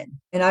common.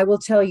 And I will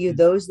tell you,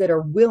 those that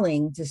are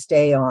willing to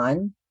stay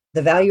on,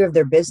 the value of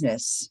their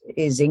business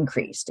is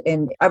increased.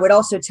 And I would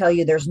also tell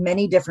you there's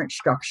many different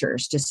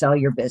structures to sell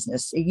your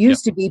business. It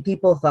used to be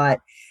people thought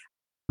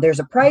there's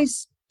a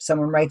price,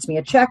 someone writes me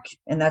a check,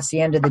 and that's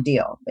the end of the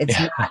deal. It's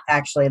not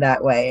actually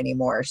that way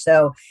anymore.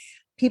 So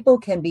people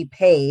can be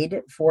paid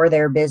for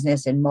their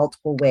business in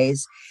multiple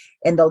ways.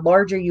 And the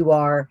larger you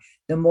are,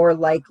 the more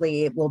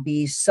likely it will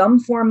be some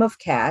form of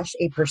cash,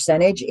 a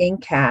percentage in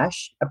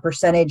cash, a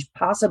percentage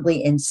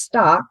possibly in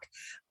stock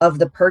of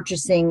the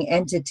purchasing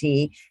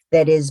entity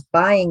that is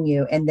buying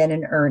you, and then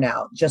an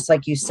earnout, just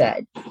like you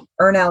said.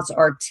 Earnouts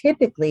are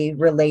typically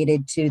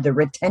related to the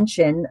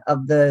retention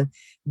of the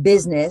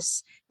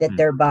business that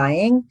they're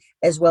buying,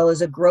 as well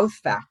as a growth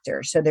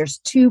factor. So there's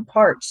two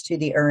parts to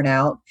the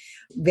earnout.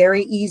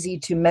 Very easy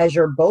to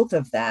measure both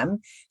of them.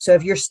 So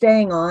if you're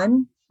staying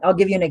on, I'll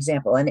give you an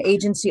example. An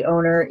agency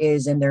owner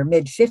is in their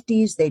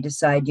mid-50s. They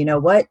decide, you know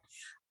what?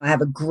 I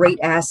have a great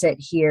asset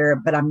here,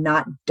 but I'm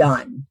not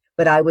done.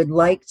 But I would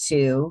like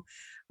to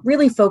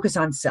really focus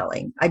on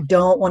selling. I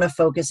don't want to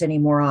focus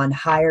anymore on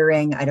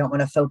hiring. I don't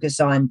want to focus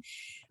on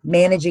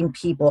managing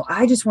people.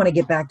 I just want to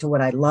get back to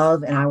what I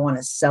love and I want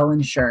to sell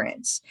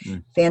insurance.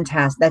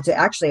 Fantastic. That's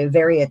actually a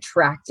very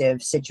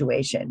attractive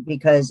situation,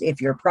 because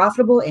if you're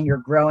profitable and you're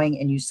growing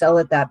and you sell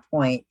at that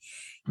point,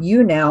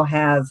 you now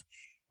have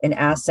an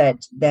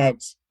asset that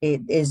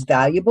it is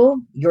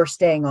valuable. You're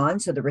staying on,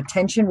 so the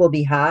retention will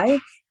be high,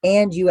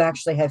 and you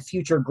actually have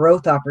future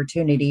growth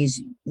opportunities,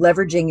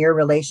 leveraging your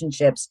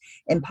relationships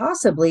and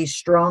possibly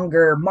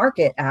stronger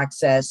market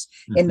access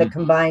in the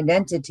combined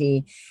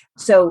entity.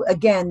 So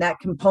again, that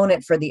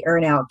component for the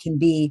earnout can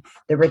be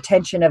the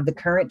retention of the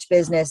current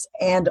business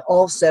and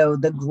also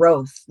the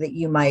growth that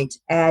you might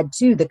add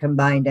to the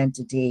combined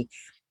entity,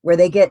 where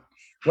they get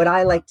what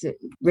I like to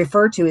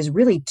refer to as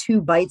really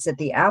 2 bites at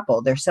the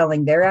apple. They're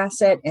selling their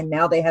asset, and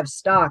now they have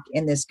stock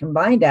in this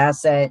combined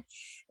asset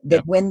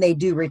that when they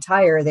do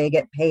retire, they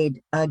get paid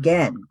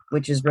again,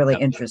 which is really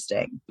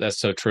interesting. That's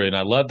so true. And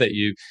I love that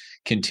you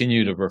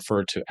continue to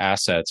refer to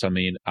assets. I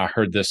mean, I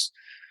heard this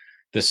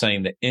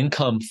saying that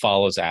income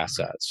follows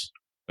assets.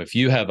 If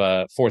you have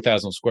a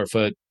 4,000 square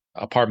foot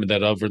apartment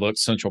that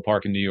overlooks Central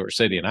Park in New York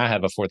City, and I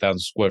have a 4,000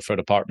 square foot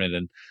apartment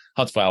in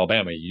Huntsville,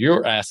 Alabama,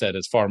 your asset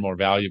is far more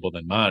valuable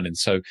than mine. And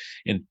so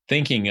in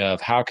thinking of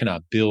how can I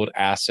build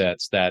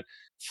assets that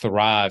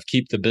thrive,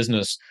 keep the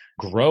business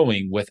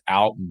growing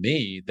without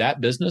me,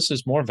 that business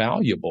is more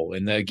valuable.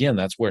 And again,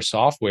 that's where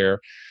software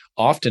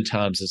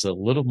oftentimes is a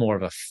little more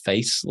of a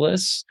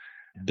faceless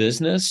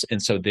business.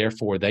 And so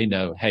therefore they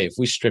know, hey, if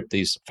we strip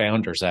these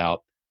founders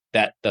out,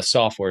 that the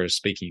software is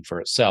speaking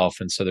for itself.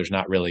 And so there's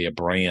not really a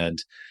brand.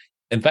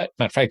 In fact,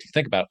 matter of fact, if you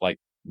think about like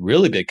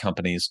really big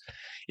companies,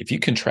 if you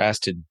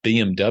contrasted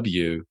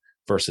BMW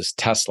versus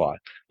Tesla,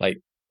 like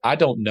I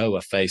don't know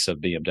a face of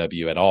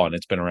BMW at all, and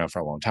it's been around for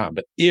a long time,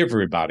 but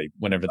everybody,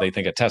 whenever they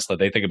think of Tesla,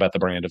 they think about the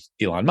brand of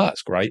Elon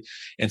Musk, right?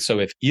 And so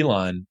if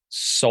Elon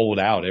sold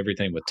out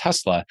everything with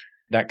Tesla,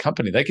 that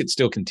company, they could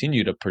still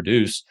continue to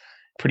produce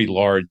pretty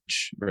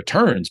large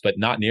returns, but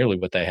not nearly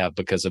what they have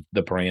because of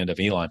the brand of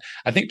Elon.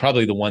 I think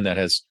probably the one that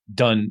has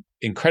done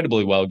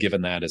incredibly well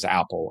given that is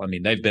Apple. I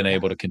mean, they've been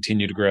able to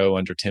continue to grow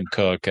under Tim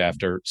Cook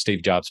after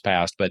Steve Jobs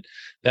passed, but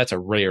that's a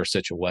rare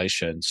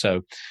situation.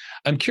 So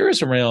I'm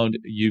curious around,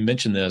 you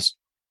mentioned this,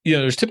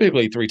 there's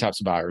typically 3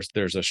 types of buyers.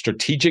 There's a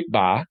strategic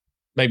buy,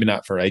 maybe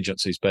not for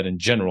agencies, but in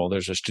general,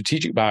 there's a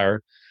strategic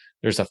buyer.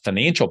 There's a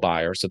financial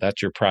buyer. So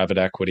that's your private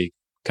equity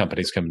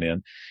companies coming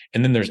in.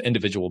 And then there's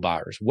individual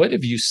buyers. What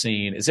have you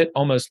seen? Is it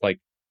almost like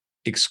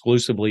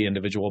exclusively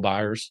individual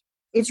buyers?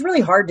 It's really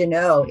hard to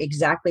know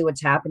exactly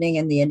what's happening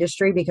in the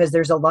industry because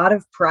there's a lot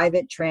of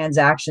private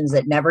transactions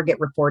that never get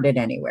reported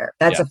anywhere.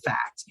 That's a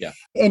fact. Yeah.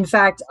 In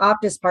fact,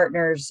 Optis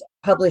Partners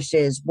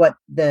publishes what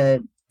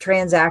the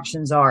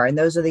transactions are, and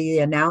those are the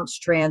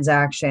announced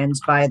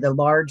transactions by the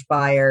large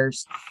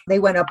buyers. They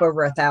went up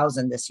over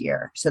 1,000 this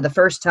year. So the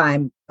first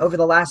time over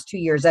the last 2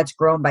 years, that's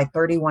grown by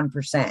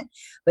 31%.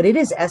 But it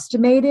is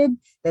estimated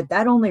that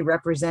that only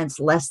represents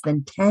less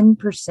than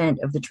 10%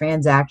 of the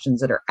transactions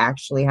that are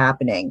actually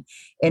happening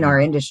in our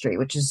industry,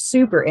 which is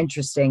super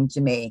interesting to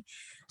me.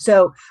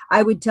 So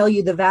I would tell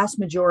you the vast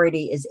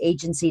majority is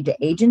agency to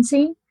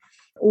agency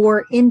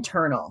or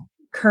internal.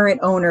 Current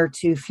owner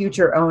to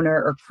future owner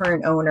or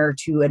current owner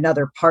to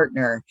another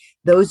partner.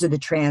 Those are the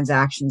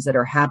transactions that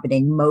are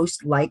happening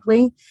most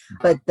likely.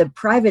 But the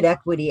private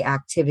equity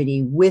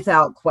activity,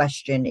 without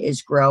question,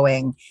 is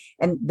growing.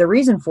 And the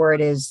reason for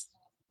it is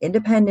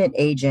independent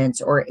agents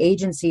or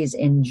agencies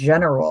in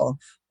general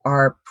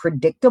are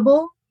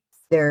predictable.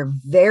 They're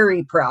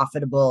very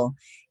profitable,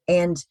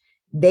 and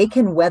they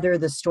can weather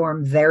the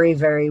storm very,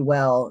 very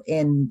well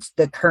in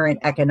the current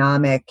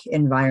economic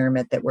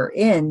environment that we're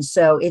in.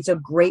 So it's a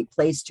great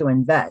place to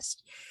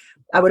invest.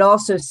 I would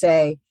also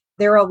say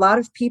there are a lot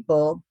of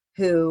people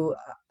who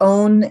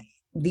own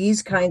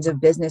these kinds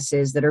of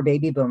businesses that are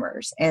baby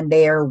boomers, and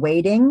they are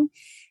waiting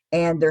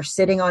and they're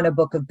sitting on a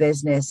book of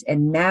business.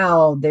 And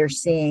now they're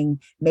seeing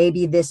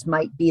maybe this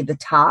might be the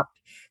top.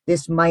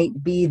 This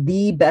might be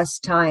the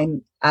best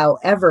time I'll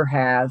ever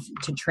have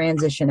to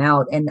transition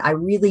out. And I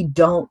really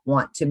don't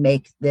want to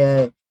make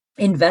the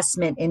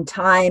investment in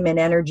time and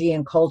energy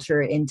and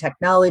culture in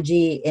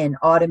technology, in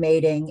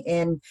automating,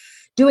 in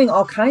doing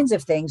all kinds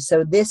of things.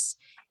 So this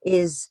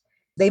is,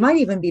 they might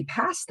even be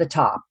past the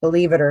top,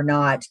 believe it or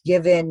not,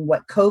 given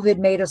what COVID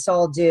made us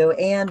all do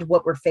and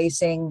what we're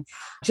facing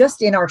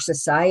just in our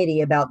society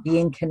about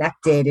being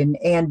connected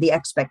and the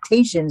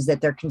expectations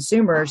that their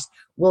consumers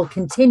will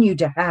continue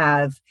to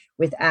have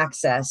with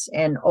access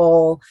and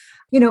all.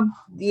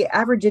 The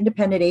average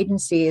independent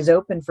agency is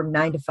open from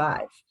 9 to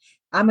 5.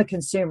 I'm a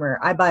consumer.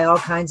 I buy all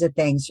kinds of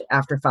things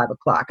after 5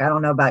 o'clock. I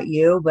don't know about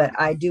you, but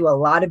I do a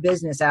lot of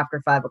business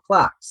after 5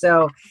 o'clock.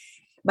 So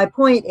my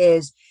point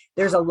is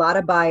there's a lot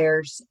of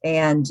buyers,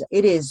 and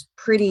it is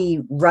pretty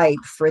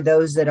ripe for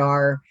those that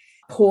are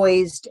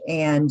poised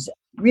and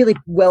really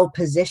well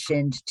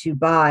positioned to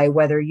buy,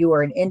 whether you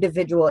are an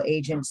individual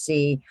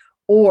agency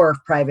or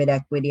private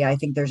equity. I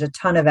think there's a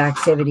ton of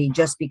activity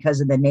just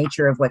because of the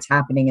nature of what's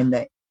happening in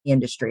the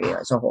industry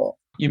as a whole.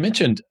 You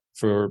mentioned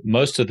for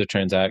most of the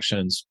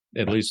transactions,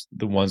 at least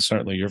the ones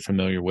certainly you're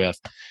familiar with.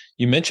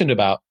 You mentioned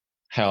about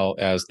how,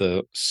 as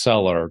the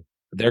seller,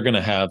 they're going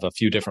to have a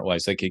few different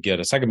ways. They could get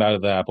a second bite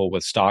of the apple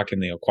with stock in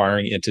the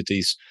acquiring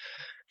entity's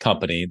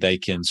company. They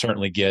can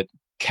certainly get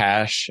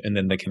cash, and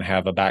then they can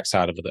have a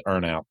backside of the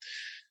earnout.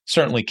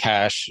 Certainly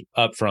cash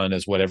upfront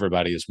is what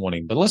everybody is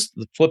wanting, but let's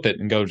flip it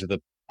and go to the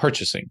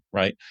purchasing,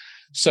 right?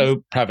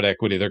 So private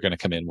equity, they're going to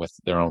come in with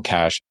their own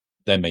cash.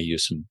 They may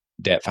use some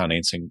debt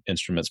financing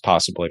instruments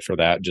possibly for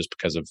that, just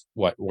because of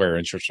where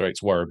interest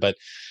rates were. But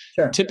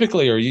Sure.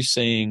 Typically, are you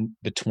seeing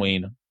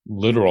between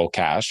literal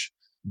cash,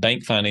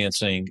 bank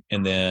financing,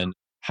 and then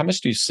how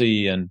much do you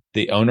see in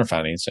the owner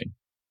financing?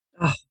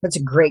 Oh, that's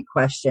a great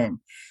question.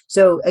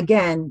 So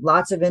again,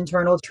 lots of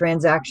internal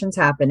transactions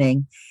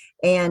happening.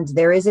 And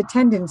there is a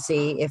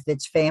tendency, if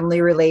it's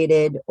family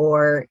related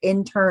or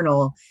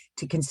internal,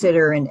 to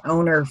consider an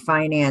owner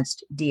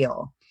financed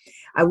deal.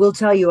 I will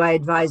tell you, I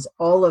advise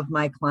all of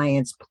my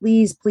clients,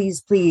 please,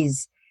 please,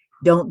 please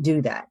don't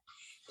do that.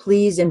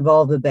 Please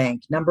involve a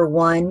bank. Number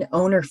one,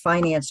 owner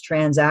finance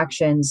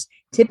transactions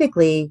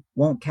typically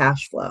won't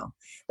cash flow.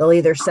 They'll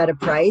either set a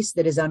price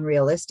that is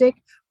unrealistic,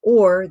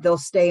 or they'll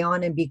stay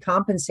on and be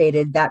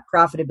compensated. That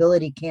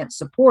profitability can't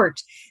support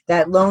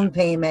that loan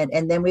payment,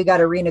 and then we got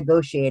to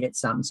renegotiate it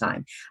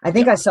sometime. I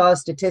think I saw a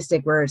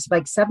statistic where it's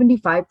like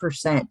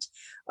 75%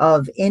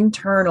 of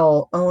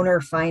internal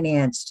owner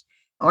financed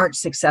aren't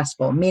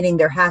successful, meaning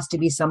there has to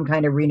be some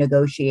kind of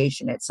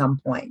renegotiation at some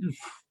point.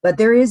 But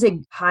there is a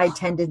high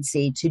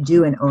tendency to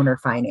do an owner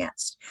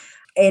financed.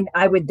 And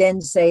I would then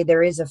say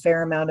there is a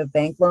fair amount of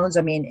bank loans.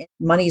 I mean,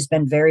 money's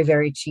been very,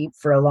 very cheap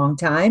for a long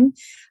time.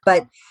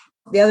 But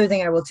the other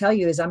thing I will tell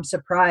you is I'm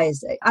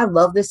surprised. I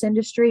love this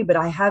industry, but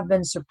I have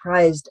been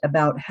surprised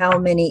about how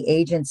many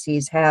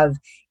agencies have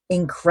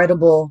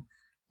incredible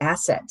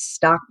assets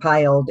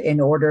stockpiled in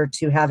order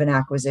to have an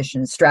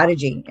acquisition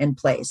strategy in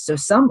place. So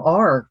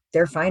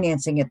they're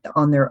financing it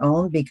on their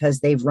own because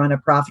they've run a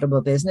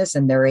profitable business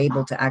and they're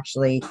able to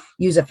actually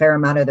use a fair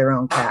amount of their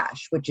own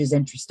cash, which is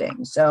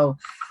interesting. So,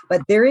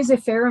 but there is a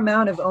fair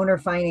amount of owner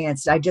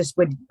finance. I just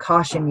would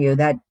caution you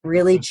that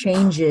really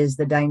changes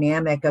the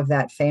dynamic of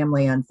that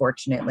family,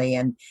 unfortunately.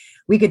 And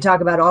we could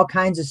talk about all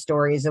kinds of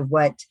stories of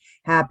what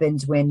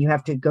happens when you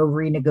have to go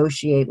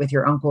renegotiate with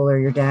your uncle or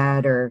your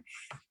dad or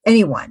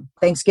anyone.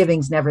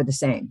 Thanksgiving's never the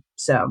same.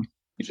 So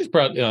you just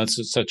brought,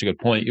 it's such a good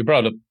point. You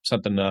brought up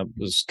something I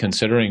was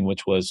considering,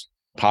 which was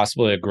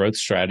possibly a growth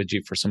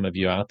strategy for some of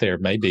you out there.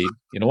 Maybe,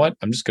 you know what,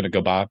 I'm going to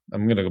go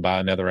buy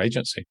another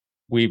agency.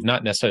 We've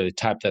not necessarily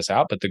typed this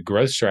out, but the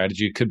growth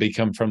strategy could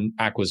become from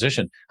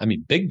acquisition. I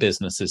mean, big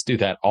businesses do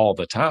that all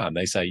the time.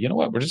 They say, you know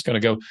what, we're just going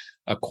to go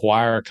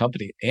acquire a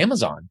company.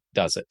 Amazon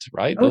does it,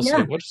 right? They'll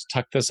say, we'll just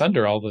tuck this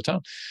under all the time.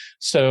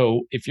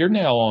 So if you're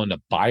now on the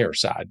buyer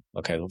side,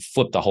 okay, we'll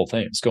flip the whole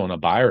thing. Let's go on the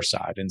buyer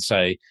side and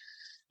say,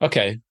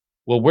 okay,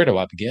 well, where do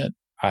I begin?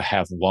 I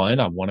have one.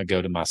 I want to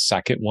go to my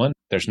second one.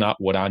 There's not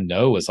what I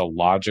know is a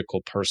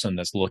logical person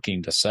that's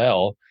looking to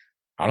sell.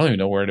 I don't even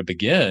know where to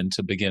begin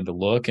to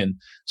look. And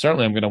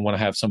certainly I'm going to want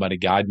to have somebody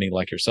guide me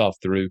like yourself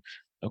through,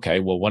 okay,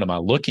 well, what am I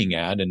looking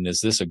at? And is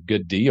this a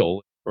good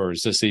deal? Or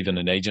is this even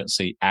an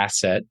agency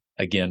asset,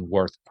 again,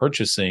 worth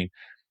purchasing?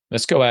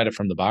 Let's go at it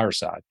from the buyer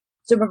side.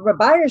 So from the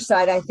buyer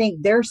side, I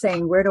think they're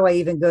saying, where do I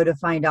even go to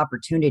find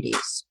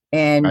opportunities?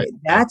 And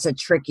that's a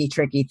tricky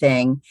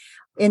thing.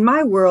 In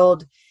my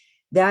world,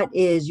 that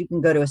is, you can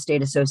go to a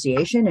state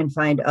association and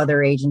find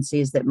other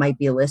agencies that might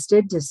be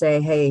listed to say,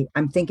 hey,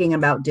 I'm thinking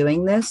about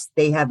doing this.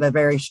 They have a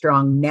very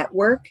strong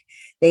network.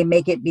 They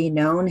make it be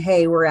known,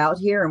 hey, we're out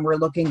here and we're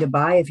looking to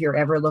buy if you're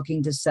ever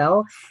looking to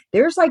sell.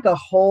 There's like a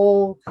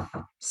whole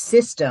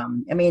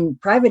system. I mean,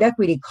 private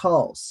equity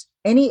calls.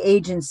 Any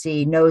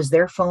agency knows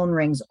their phone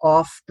rings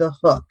off the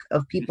hook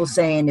of people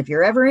saying, if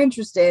you're ever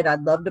interested,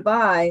 I'd love to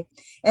buy.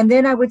 And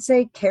then I would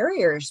say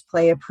carriers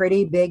play a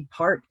pretty big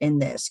part in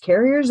this.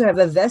 Carriers have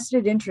a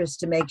vested interest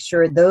to make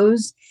sure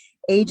those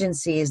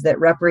agencies that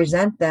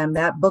represent them,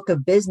 that book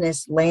of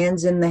business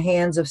lands in the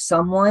hands of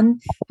someone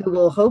who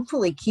will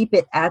hopefully keep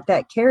it at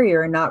that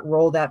carrier and not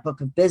roll that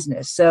book of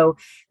business. So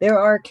there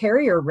are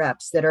carrier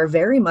reps that are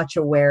very much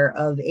aware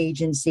of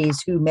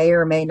agencies who may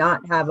or may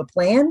not have a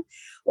plan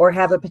or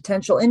have a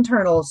potential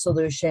internal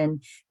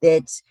solution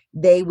that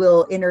they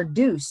will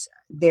introduce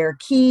their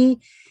key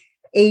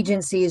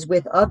agencies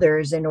with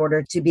others in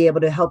order to be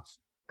able to help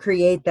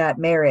create that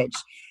marriage.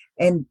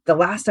 And the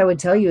last I would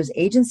tell you is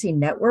agency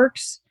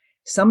networks.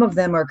 Some of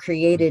them are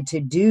created to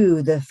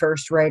do the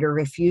first right of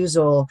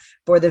refusal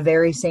for the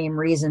very same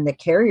reason that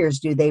carriers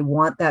do. They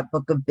want that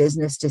book of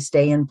business to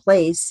stay in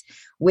place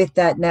with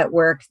that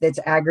network that's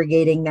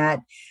aggregating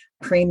that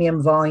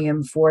premium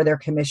volume for their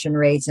commission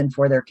rates and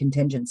for their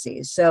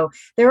contingencies. So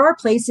there are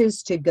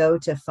places to go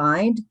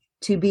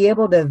to be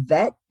able to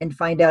vet and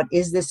find out,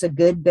 is this a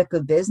good book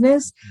of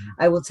business?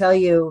 I will tell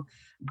you,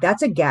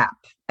 that's a gap.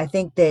 I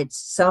think that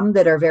some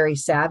that are very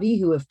savvy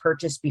who have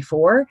purchased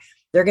before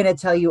They're going to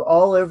tell you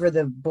all over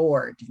the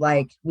board,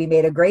 like, we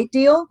made a great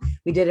deal.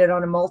 We did it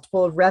on a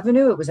multiple of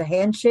revenue. It was a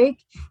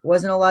handshake. It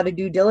wasn't a lot of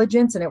due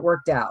diligence, and it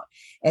worked out.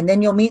 And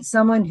then you'll meet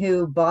someone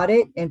who bought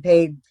it and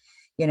paid,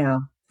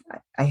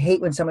 I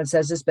hate when someone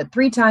says this, but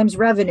 3 times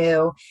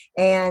revenue,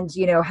 and,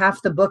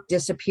 half the book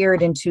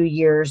disappeared in 2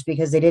 years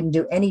because they didn't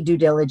do any due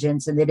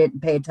diligence and they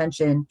didn't pay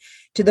attention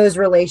to those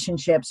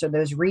relationships or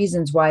those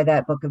reasons why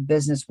that book of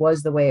business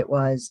was the way it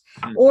was,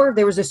 or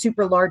there was a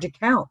super large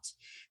account.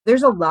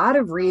 There's a lot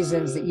of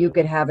reasons that you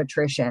could have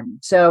attrition.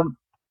 So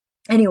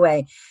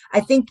anyway,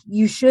 I think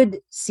you should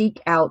seek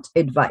out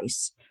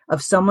advice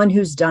of someone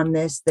who's done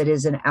this, that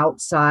is an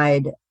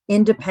outside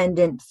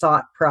independent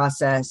thought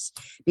process,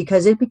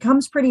 because it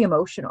becomes pretty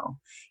emotional.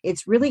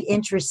 It's really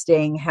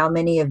interesting how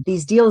many of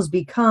these deals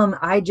become,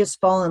 I just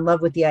fall in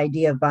love with the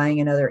idea of buying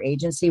another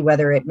agency,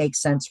 whether it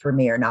makes sense for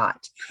me or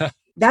not.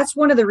 That's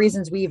one of the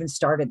reasons we even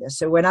started this.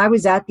 So when I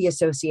was at the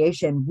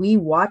association, we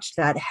watched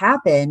that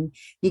happen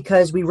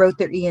because we wrote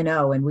their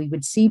E&O, and we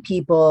would see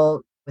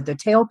people with their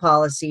tail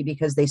policy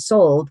because they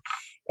sold,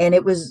 and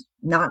it was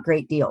not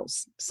great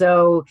deals.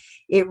 So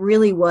it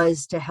really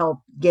was to help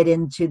get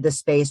into the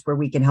space where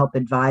we can help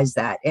advise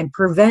that and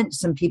prevent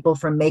some people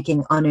from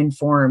making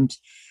uninformed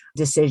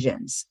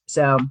decisions.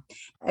 So,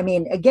 I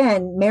mean,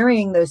 again,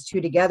 marrying those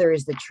two together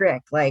is the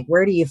trick. Like,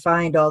 where do you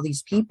find all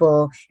these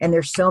people? And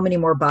there's so many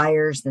more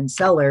buyers than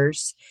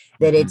sellers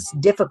that it's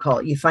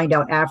difficult. You find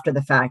out after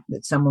the fact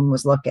that someone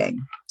was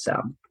looking.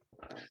 So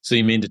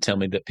you mean to tell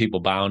me that people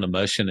buy on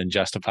emotion and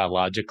justify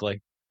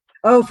logically?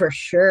 Oh, for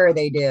sure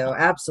they do.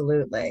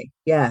 Absolutely.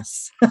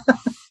 Yes.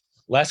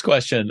 Last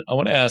question. I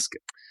want to ask,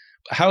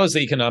 how is the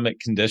economic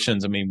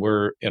conditions? I mean,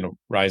 we're in a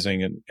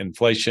rising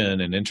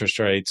inflation and interest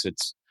rates.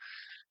 It's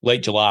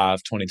late July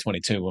of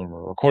 2022 when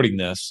we're recording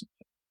this.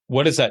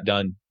 What has that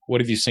done?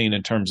 What have you seen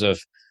in terms of,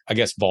 I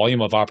guess,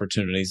 volume of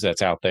opportunities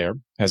that's out there?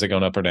 Has it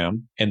gone up or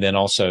down? And then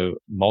also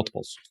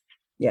multiples.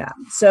 Yeah.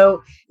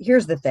 So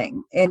here's the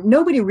thing, and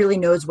nobody really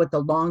knows what the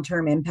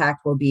long-term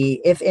impact will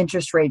be if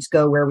interest rates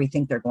go where we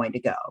think they're going to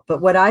go.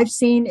 But what I've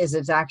seen is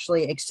it's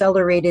actually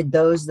accelerated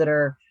those that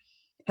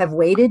have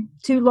waited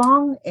too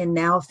long and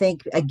now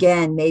think,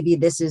 again, maybe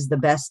this is the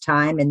best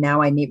time. And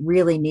now I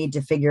really need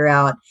to figure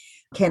out,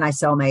 can I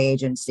sell my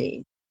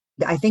agency?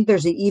 I think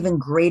there's an even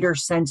greater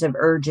sense of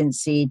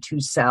urgency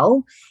to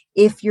sell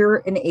if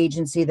you're an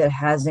agency that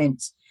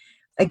hasn't,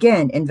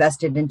 again,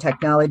 invested in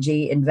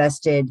technology,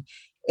 invested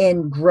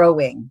in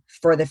growing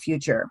for the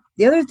future.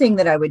 The other thing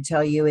that I would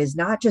tell you is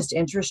not just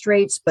interest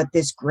rates, but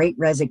this great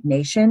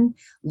resignation.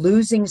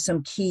 Losing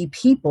some key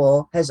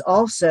people has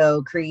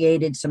also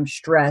created some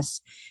stress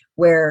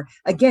where,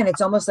 again,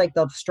 it's almost like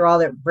the straw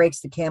that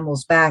breaks the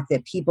camel's back,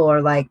 that people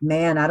are like,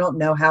 man, I don't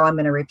know how I'm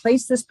going to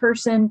replace this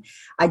person.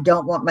 I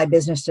don't want my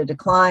business to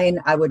decline.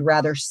 I would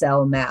rather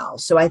sell now.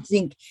 So I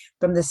think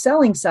from the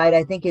selling side,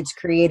 I think it's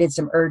created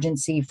some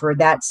urgency for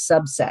that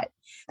subset.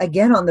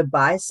 Again, on the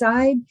buy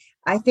side,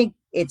 I think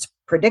it's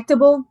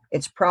predictable,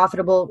 it's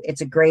profitable,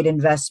 it's a great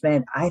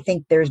investment. I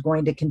think there's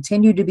going to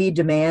continue to be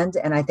demand,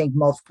 and I think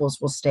multiples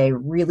will stay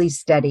really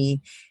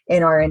steady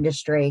in our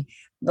industry.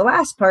 The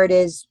last part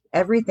is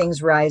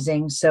everything's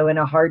rising. So in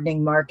a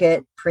hardening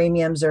market,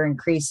 premiums are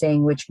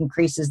increasing, which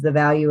increases the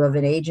value of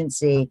an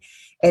agency,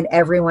 and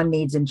everyone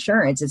needs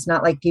insurance. It's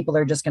not like people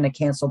are just going to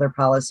cancel their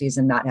policies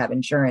and not have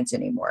insurance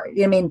anymore.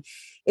 I mean,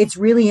 it's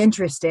really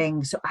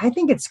interesting. So I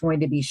think it's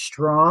going to be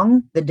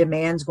strong. The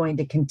demand's going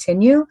to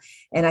continue.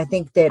 And I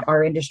think that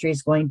our industry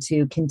is going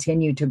to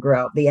continue to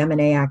grow. The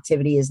M&A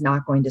activity is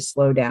not going to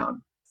slow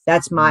down.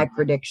 That's my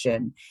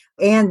prediction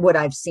and what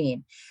I've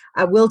seen.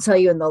 I will tell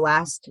you, in the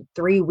last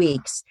 3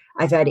 weeks,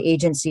 I've had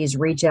agencies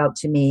reach out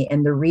to me,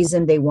 and the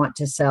reason they want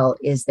to sell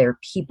is their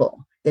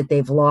people, that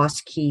they've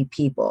lost key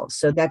people.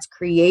 So that's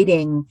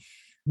creating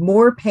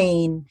more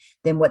pain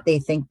than what they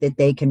think that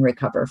they can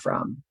recover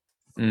from.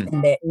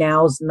 And that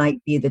now's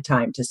might be the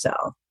time to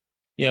sell.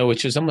 Yeah,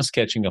 which is almost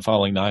catching a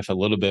falling knife a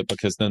little bit,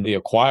 because then the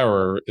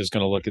acquirer is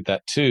going to look at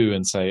that too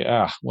and say,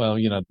 well,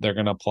 they're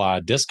going to apply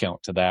a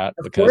discount to that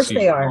because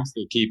they are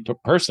the key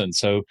person.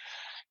 So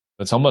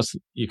it's almost,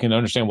 you can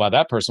understand why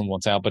that person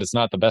wants out, but it's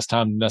not the best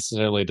time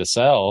necessarily to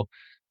sell.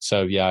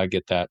 So yeah, I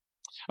get that.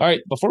 All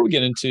right. Before we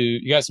get into,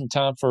 you got some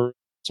time for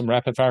some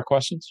rapid fire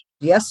questions?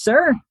 Yes,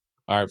 sir.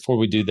 All right. Before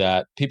we do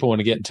that, people want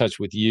to get in touch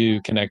with you,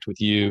 connect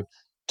with you,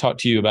 talk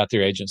to you about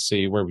their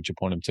agency. Where would you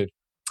point them to?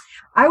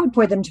 I would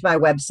point them to my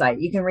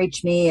website. You can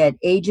reach me at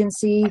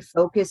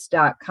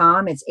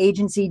agencyfocus.com. It's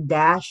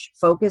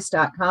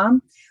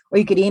agency-focus.com. Or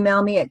you could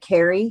email me at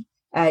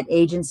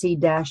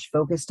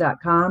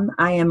carrie@agency-focus.com.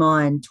 I am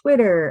on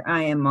Twitter.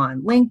 I am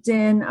on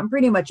LinkedIn. I'm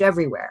pretty much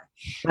everywhere.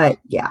 But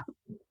yeah.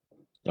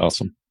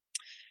 Awesome.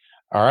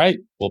 All right.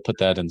 We'll put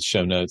that in the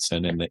show notes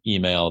and in the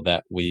email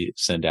that we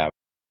send out.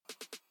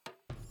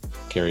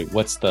 Carrie,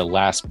 what's the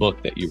last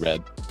book that you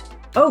read?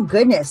 Oh,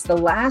 goodness. The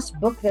last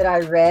book that I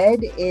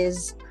read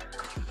is,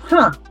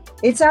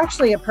 It's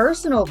actually a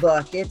personal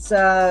book. It's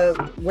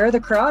Where the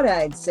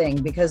Crawdads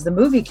Sing, because the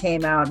movie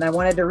came out and I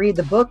wanted to read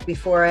the book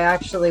before I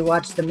actually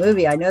watched the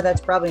movie. I know that's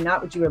probably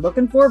not what you were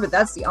looking for, but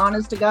that's the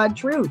honest to God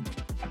truth.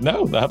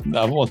 No,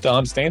 I want the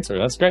honest answer.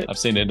 That's great. I've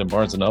seen it in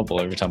Barnes & Noble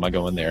every time I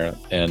go in there,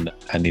 and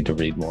I need to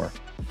read more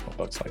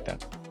books like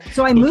that.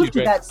 So I moved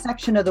to that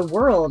section of the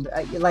world,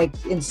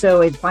 and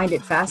so I find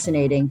it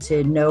fascinating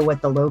to know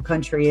what the Low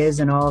Country is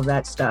and all of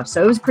that stuff.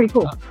 So it was pretty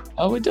cool.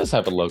 Oh, it does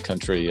have a Low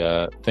Country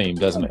theme,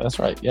 doesn't it? That's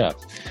right. Yeah.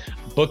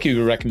 Book you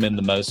would recommend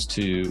the most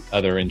to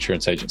other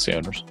insurance agency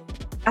owners?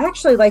 I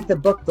actually like the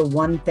book, The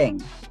One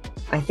Thing.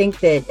 I think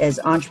that as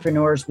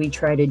entrepreneurs, we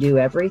try to do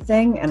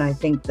everything. And I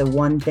think The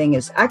One Thing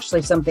is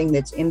actually something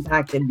that's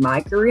impacted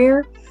my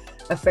career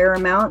a fair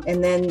amount.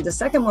 And then the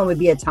second one would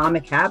be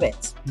Atomic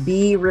Habits.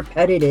 Be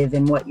repetitive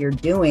in what you're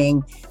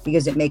doing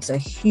because it makes a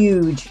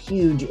huge,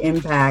 huge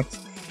impact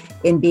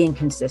in being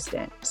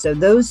consistent. So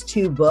those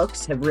two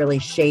books have really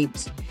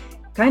shaped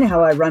kind of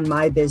how I run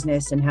my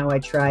business and how I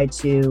try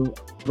to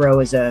grow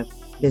as a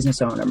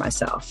business owner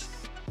myself.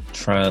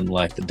 Trying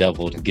like the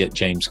devil to get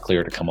James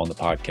Clear to come on the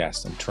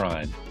podcast. I'm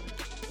trying.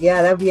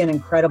 Yeah, that would be an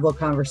incredible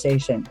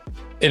conversation.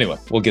 Anyway,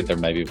 we'll get there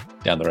maybe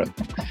down the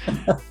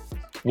road.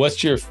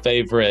 What's your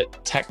favorite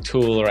tech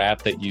tool or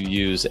app that you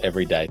use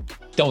every day?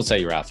 Don't say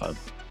your iPhone.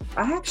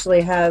 I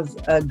actually have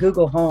a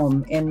Google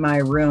Home in my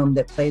room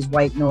that plays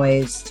white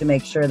noise to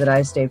make sure that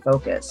I stay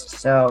focused.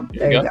 So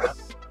there you go.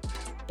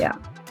 Yeah.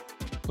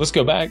 Let's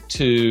go back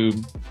to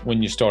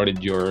when you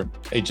started your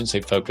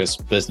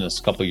agency-focused business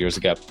a couple of years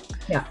ago.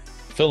 Yeah.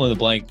 Fill in the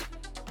blank.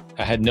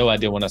 I had no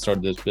idea when I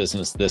started this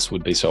business, this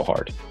would be so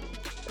hard.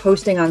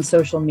 Posting on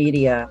social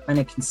media on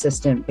a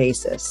consistent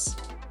basis.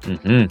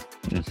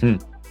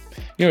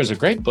 There's a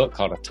great book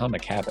called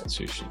Atomic Habits.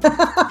 You should.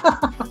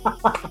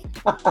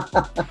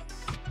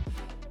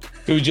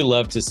 Who would you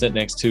love to sit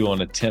next to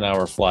on a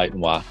 10-hour flight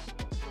and why?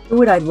 Who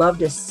would I love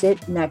to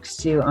sit next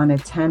to on a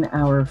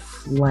 10-hour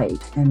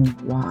flight and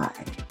why?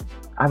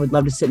 I would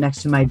love to sit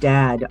next to my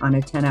dad on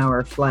a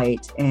 10-hour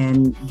flight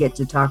and get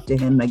to talk to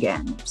him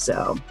again.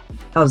 So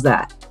how's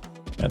that?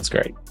 That's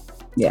great.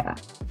 Yeah.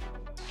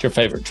 What's your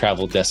favorite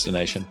travel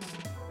destination?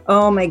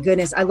 Oh my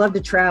goodness. I love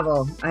to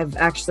travel. I've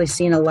actually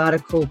seen a lot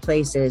of cool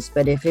places,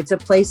 but if it's a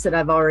place that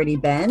I've already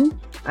been,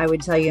 I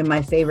would tell you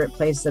my favorite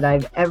place that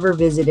I've ever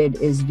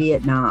visited is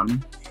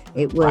Vietnam.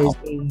 It was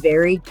a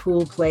very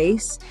cool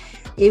place.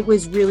 It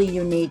was really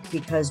unique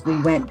because we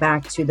went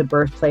back to the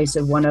birthplace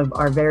of one of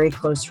our very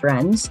close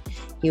friends.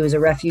 He was a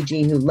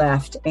refugee who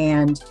left.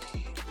 And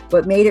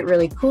what made it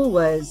really cool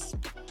was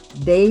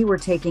they were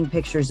taking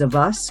pictures of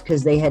us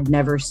because they had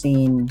never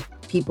seen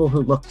people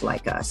who looked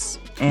like us.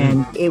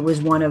 And it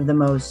was one of the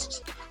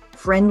most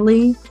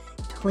friendly,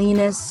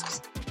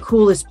 cleanest,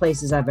 coolest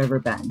places I've ever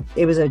been.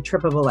 It was a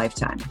trip of a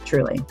lifetime,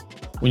 truly.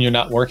 When you're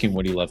not working,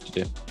 what do you love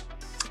to do?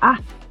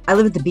 I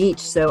live at the beach,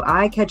 so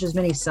I catch as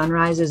many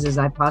sunrises as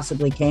I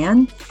possibly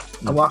can.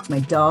 I walk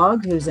my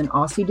dog, who's an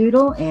Aussie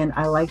Doodle, and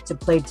I like to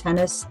play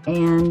tennis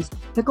and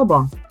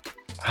pickleball.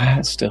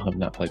 I still have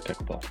not played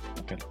pickleball.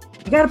 Okay.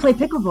 You got to play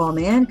pickleball,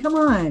 man. Come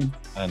on.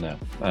 I know.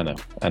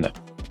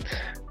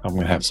 I'm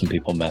going to have some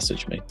people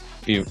message me.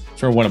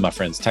 If you're one of my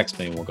friends, text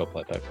me and we'll go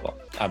play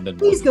pickleball.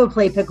 Please go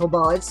play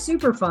pickleball. It's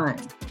super fun.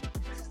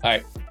 All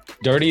right.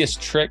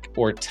 Dirtiest trick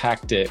or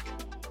tactic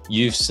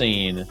you've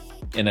seen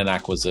in an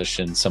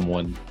acquisition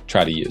someone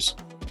try to use?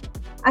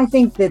 I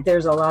think that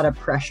there's a lot of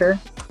pressure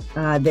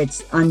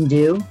that's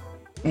undue.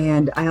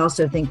 And I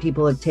also think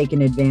people have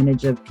taken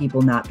advantage of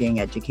people not being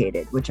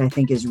educated, which I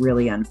think is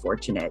really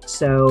unfortunate.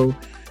 So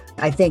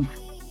I think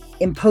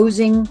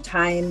imposing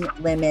time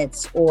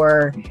limits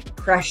or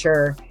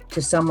pressure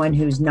to someone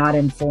who's not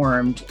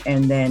informed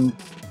and then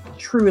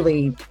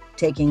truly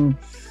taking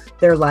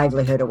their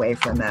livelihood away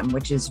from them,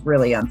 which is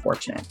really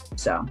unfortunate.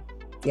 So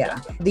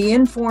yeah, the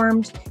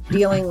informed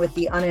dealing with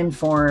the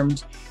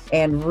uninformed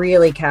and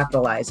really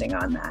capitalizing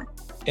on that.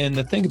 And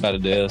the thing about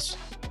it is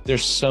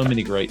there's so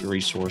many great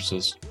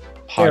resources,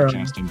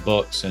 podcasting,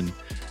 books, and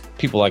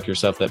people like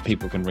yourself that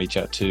people can reach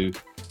out to.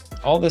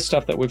 All this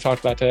stuff that we've talked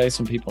about today,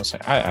 some people say,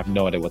 I have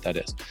no idea what that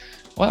is.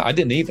 Well, I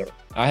didn't either.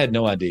 I had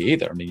no idea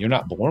either. I mean, you're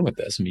not born with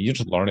this. I mean, you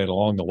just learn it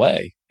along the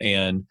way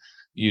and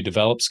you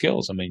develop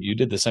skills. I mean, you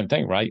did the same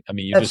thing, right? I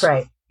mean, you just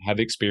have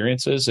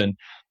experiences and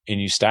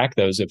you stack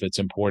those if it's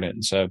important.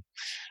 And so,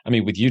 I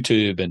mean, with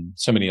YouTube and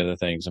so many other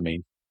things, I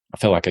mean, I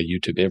feel like I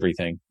YouTube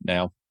everything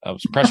now. I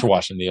was pressure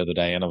washing the other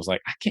day and I was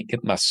like, I can't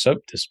get my soap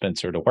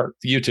dispenser to work.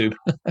 YouTube.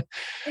 All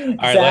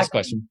right, last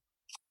question.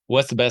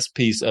 What's the best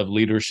piece of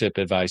leadership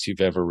advice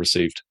you've ever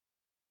received?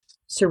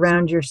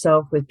 Surround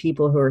yourself with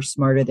people who are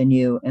smarter than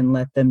you and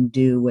let them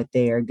do what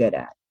they are good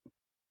at.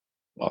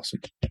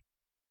 Awesome.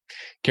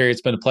 Carrie,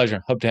 it's been a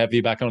pleasure. Hope to have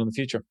you back on in the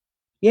future.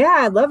 Yeah,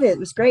 I love it. It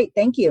was great.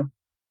 Thank you.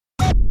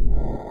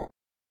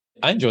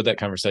 I enjoyed that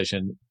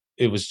conversation.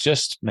 It was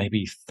just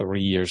maybe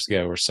 3 years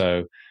ago or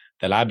so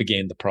that I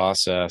began the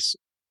process.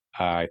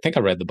 I think I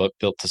read the book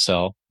Built to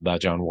Sell by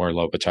John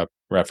Warlow, which I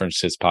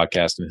referenced his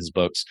podcast and his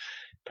books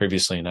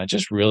previously. And I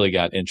just really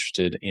got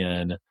interested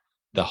in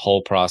the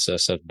whole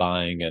process of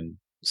buying and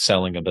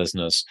selling a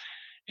business.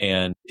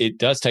 And it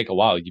does take a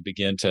while. You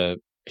begin to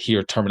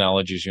hear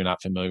terminologies you're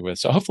not familiar with.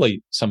 So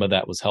hopefully some of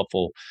that was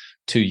helpful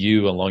to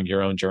you along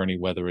your own journey,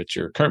 whether it's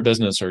your current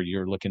business or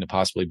you're looking to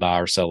possibly buy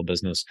or sell a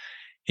business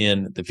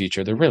in the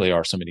future. There really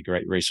are so many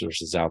great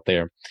resources out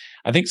there.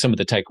 I think some of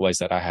the takeaways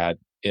that I had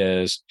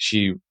is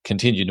she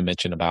continued to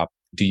mention about,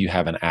 do you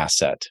have an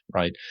asset,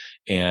 right?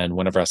 And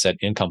whenever I said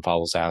income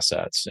follows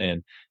assets,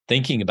 and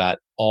thinking about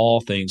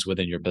all things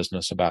within your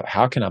business about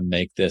how can I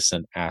make this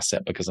an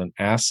asset, because an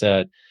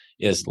asset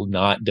is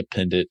not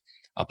dependent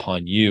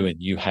upon you and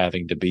you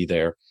having to be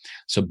there.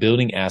 So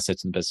building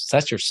assets in business,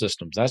 that's your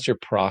systems, that's your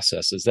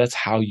processes, that's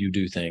how you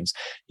do things.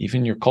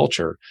 Even your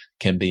culture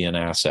can be an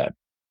asset.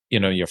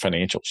 Your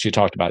financials. She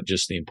talked about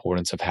just the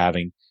importance of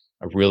having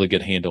a really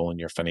good handle on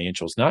your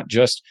financials, not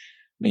just,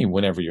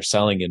 whenever you're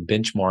selling and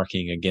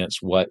benchmarking against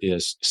what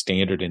is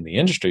standard in the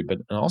industry, but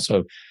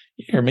also,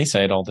 you hear me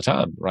say it all the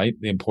time, right?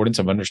 The importance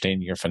of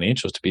understanding your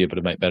financials to be able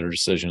to make better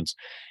decisions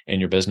in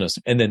your business.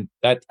 And then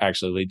that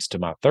actually leads to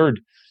my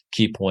third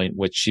key point,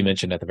 which she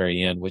mentioned at the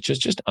very end, which is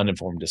just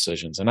uninformed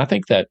decisions. And I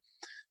think that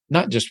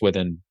not just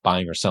within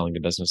buying or selling a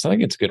business, I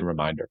think it's a good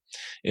reminder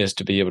is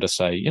to be able to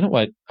say, you know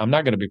what, I'm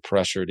not going to be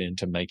pressured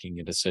into making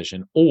a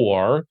decision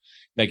or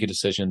make a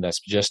decision that's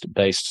just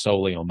based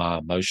solely on my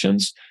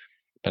emotions,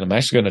 but I'm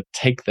actually going to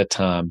take the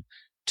time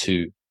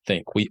to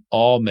think. We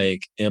all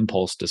make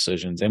impulse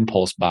decisions,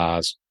 impulse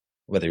buys,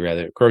 whether you're at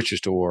a grocery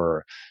store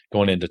or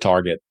going into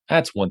Target,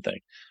 that's one thing.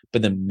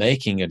 But then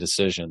making a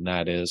decision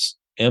that is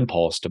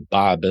impulse to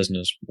buy a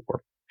business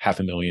for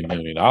 $500,000, $1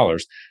 million,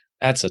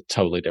 that's a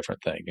totally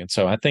different thing. And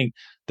so I think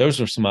those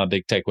are some of my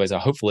big takeaways.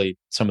 Hopefully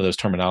some of those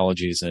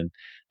terminologies and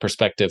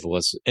perspective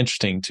was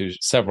interesting to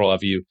several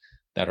of you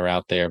that are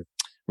out there.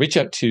 Reach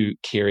out to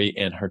Carrie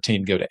and her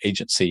team. Go to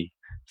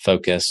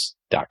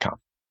agencyfocus.com.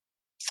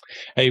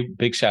 Hey,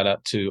 big shout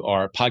out to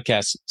our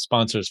podcast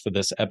sponsors for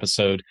this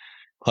episode,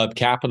 Club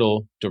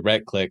Capital,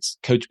 DirectClicks,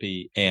 Coach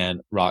P,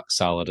 and Rock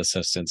Solid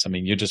Assistance.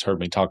 You just heard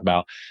me talk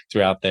about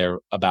throughout there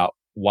about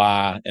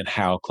why and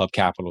how Club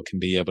Capital can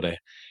be able to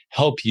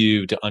help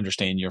you to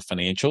understand your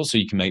financials so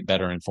you can make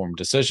better informed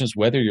decisions,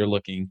 whether you're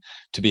looking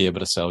to be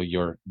able to sell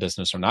your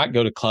business or not.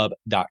 Go to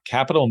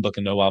club.capital and book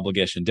a no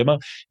obligation demo.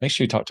 Make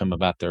sure you talk to them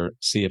about their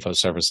CFO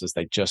services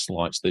they just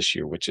launched this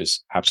year, which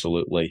has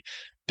absolutely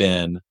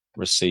been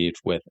received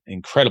with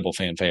incredible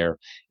fanfare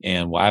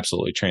and will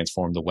absolutely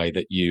transform the way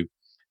that you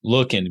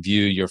look and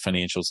view your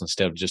financials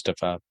instead of just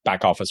a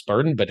back office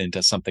burden, but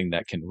into something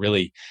that can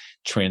really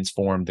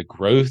transform the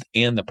growth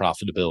and the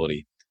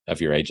profitability of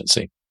your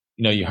agency.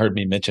 You heard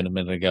me mention a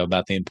minute ago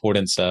about the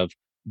importance of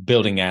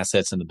building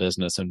assets in the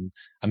business. And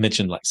I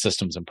mentioned like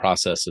systems and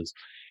processes.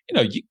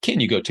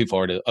 Can you go too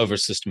far to over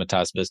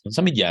systematize business?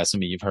 Yes.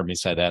 You've heard me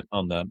say that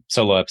on the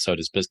solo episode,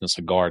 is business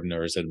a garden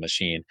or is it a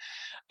machine?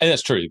 And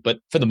that's true. But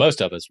for the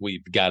most of us,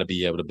 we've got to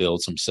be able to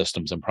build some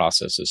systems and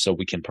processes so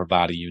we can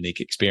provide a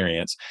unique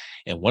experience.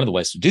 And one of the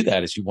ways to do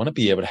that is you want to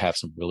be able to have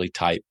some really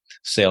tight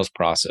sales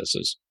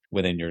processes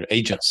within your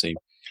agency.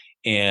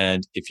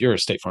 And if you're a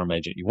State Farm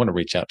agent, you want to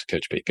reach out to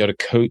Coach P. Go to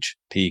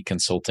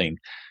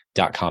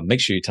coachpconsulting.com.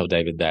 Make sure you tell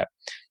David that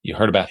you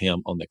heard about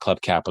him on the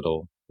Club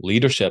Capital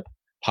Leadership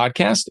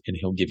podcast, and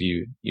he'll give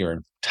you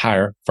your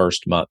entire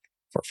first month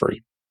for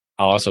free.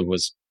 I also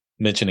was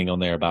mentioning on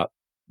there about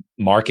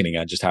marketing.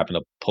 I just happened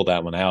to pull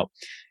that one out.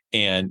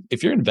 And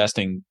if you're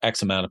investing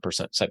X amount of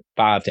percent, say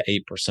 5 to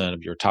 8%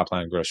 of your top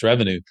line gross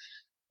revenue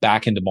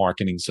back into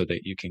marketing so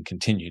that you can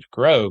continue to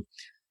grow,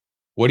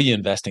 what are you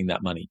investing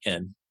that money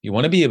in? You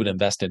want to be able to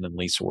invest it in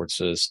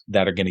resources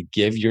that are going to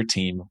give your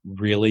team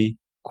really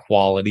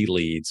quality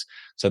leads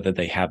so that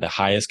they have the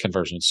highest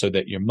conversion, so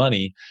that your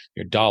money,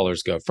 your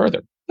dollars go further.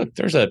 Look,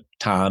 there's a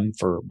time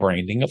for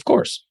branding. Of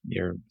course,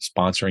 you're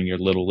sponsoring your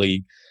little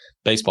league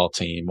baseball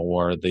team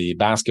or the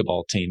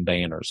basketball team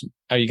banners.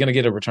 Are you going to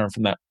get a return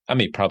from that?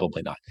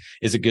 Probably not.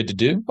 Is it good to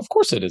do? Of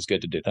course it is good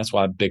to do. That's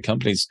why big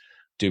companies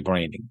do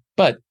branding.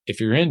 But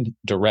if you're in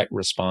direct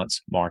response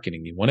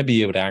marketing, you want to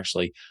be able to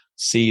actually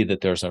see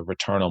that there's a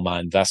return on my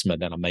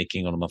investment that I'm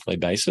making on a monthly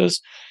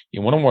basis.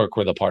 You want to work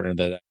with a partner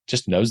that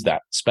just knows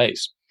that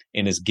space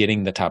and is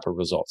getting the type of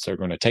results. They're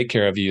going to take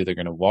care of you. They're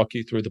going to walk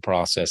you through the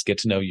process, get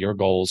to know your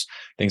goals,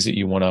 things that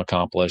you want to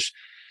accomplish,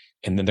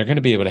 and then they're going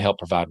to be able to help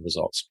provide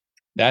results.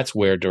 That's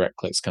where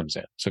DirectClicks comes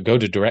in. So go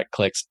to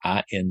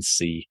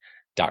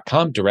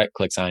directclicksinc.com,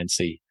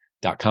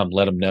 directclicksinc.com.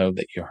 Let them know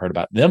that you heard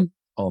about them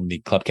on the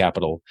Club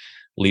Capital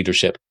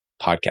Leadership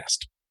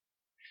podcast.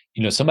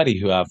 Somebody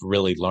who I've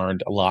really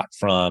learned a lot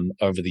from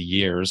over the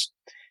years,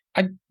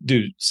 I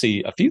do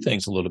see a few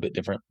things a little bit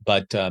different,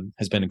 but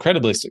has been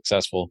incredibly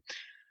successful,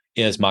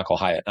 is Michael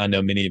Hyatt. I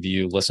know many of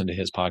you listen to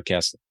his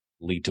podcast,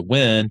 Lead to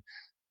Win,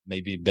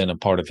 maybe been a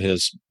part of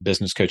his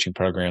business coaching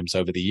programs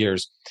over the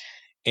years.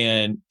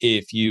 And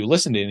if you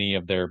listen to any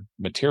of their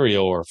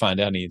material or find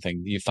out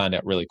anything, you find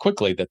out really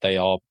quickly that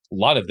a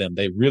lot of them,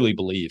 they really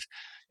believe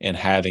in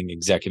having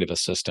executive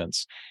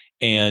assistants.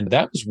 And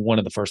that was one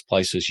of the first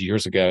places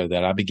years ago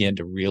that I began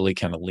to really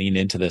kind of lean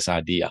into this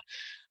idea.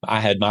 I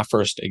had my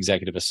first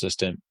executive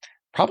assistant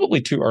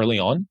probably too early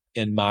on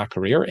in my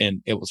career,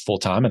 and it was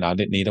full-time and I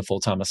didn't need a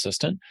full-time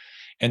assistant.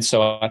 And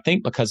so I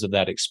think because of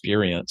that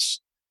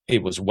experience,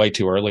 it was way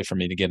too early for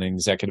me to get an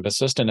executive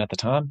assistant at the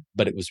time,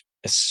 but it was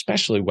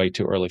especially way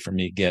too early for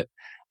me to get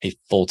a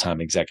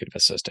full-time executive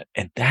assistant.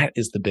 And that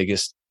is the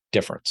biggest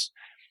difference.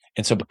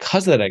 And so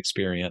because of that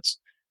experience,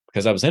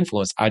 because I was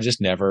influenced, I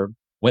just never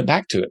went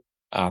back to it.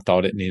 I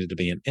thought it needed to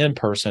be an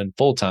in-person,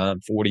 full-time,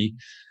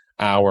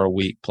 40-hour a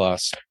week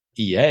plus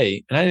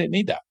EA, and I didn't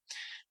need that.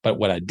 But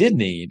what I did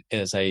need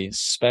is a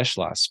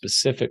specialized,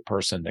 specific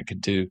person that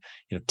could do,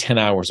 10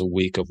 hours a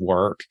week of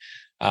work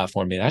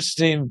for me. And I just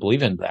didn't even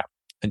believe in that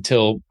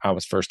until I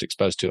was first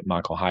exposed to it,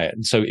 Michael Hyatt.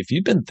 And so if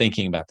you've been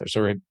thinking about this,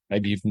 or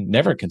maybe you've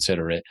never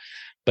considered it,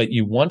 but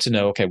you want to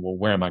know, okay, well,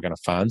 where am I going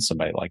to find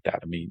somebody like that?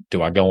 I mean,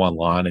 do I go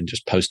online and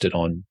just post it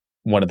on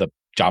one of the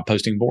job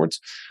posting boards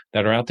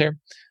that are out there?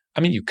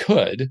 I mean, you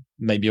could,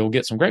 maybe you'll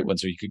get some great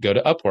ones, or you could go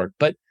to Upwork,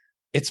 but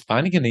it's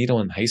finding a needle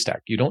in the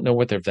haystack. You don't know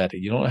what they're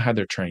vetted. You don't know how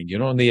they're trained. You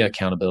don't know the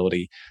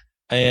accountability.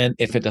 And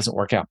if it doesn't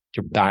work out,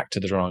 you're back to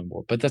the drawing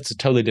board. But that's a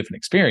totally different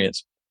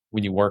experience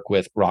when you work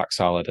with rock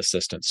solid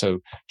assistants. So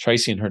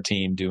Tracy and her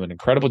team do an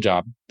incredible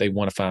job. They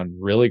want to find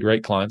really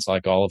great clients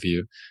like all of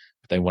you.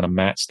 They want to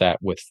match that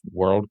with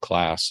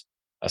world-class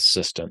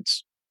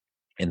assistants.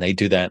 And they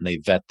do that and they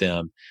vet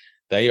them.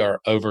 They are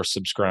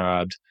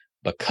oversubscribed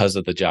because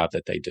of the job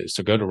that they do.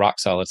 So go to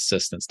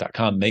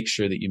rocksolidassistants.com. Make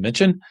sure that you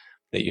mention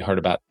that you heard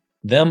about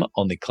them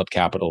on the Club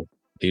Capital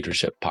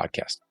Leadership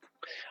Podcast.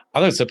 I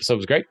thought this episode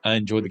was great. I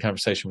enjoyed the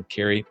conversation with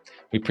Carrie.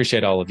 We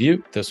appreciate all of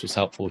you. If this was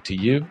helpful to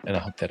you, and I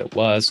hope that it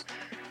was.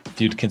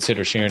 If you'd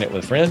consider sharing it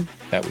with a friend,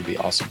 that would be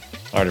awesome.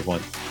 All right,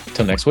 everyone.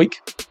 Until next week,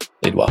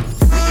 lead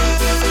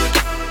well.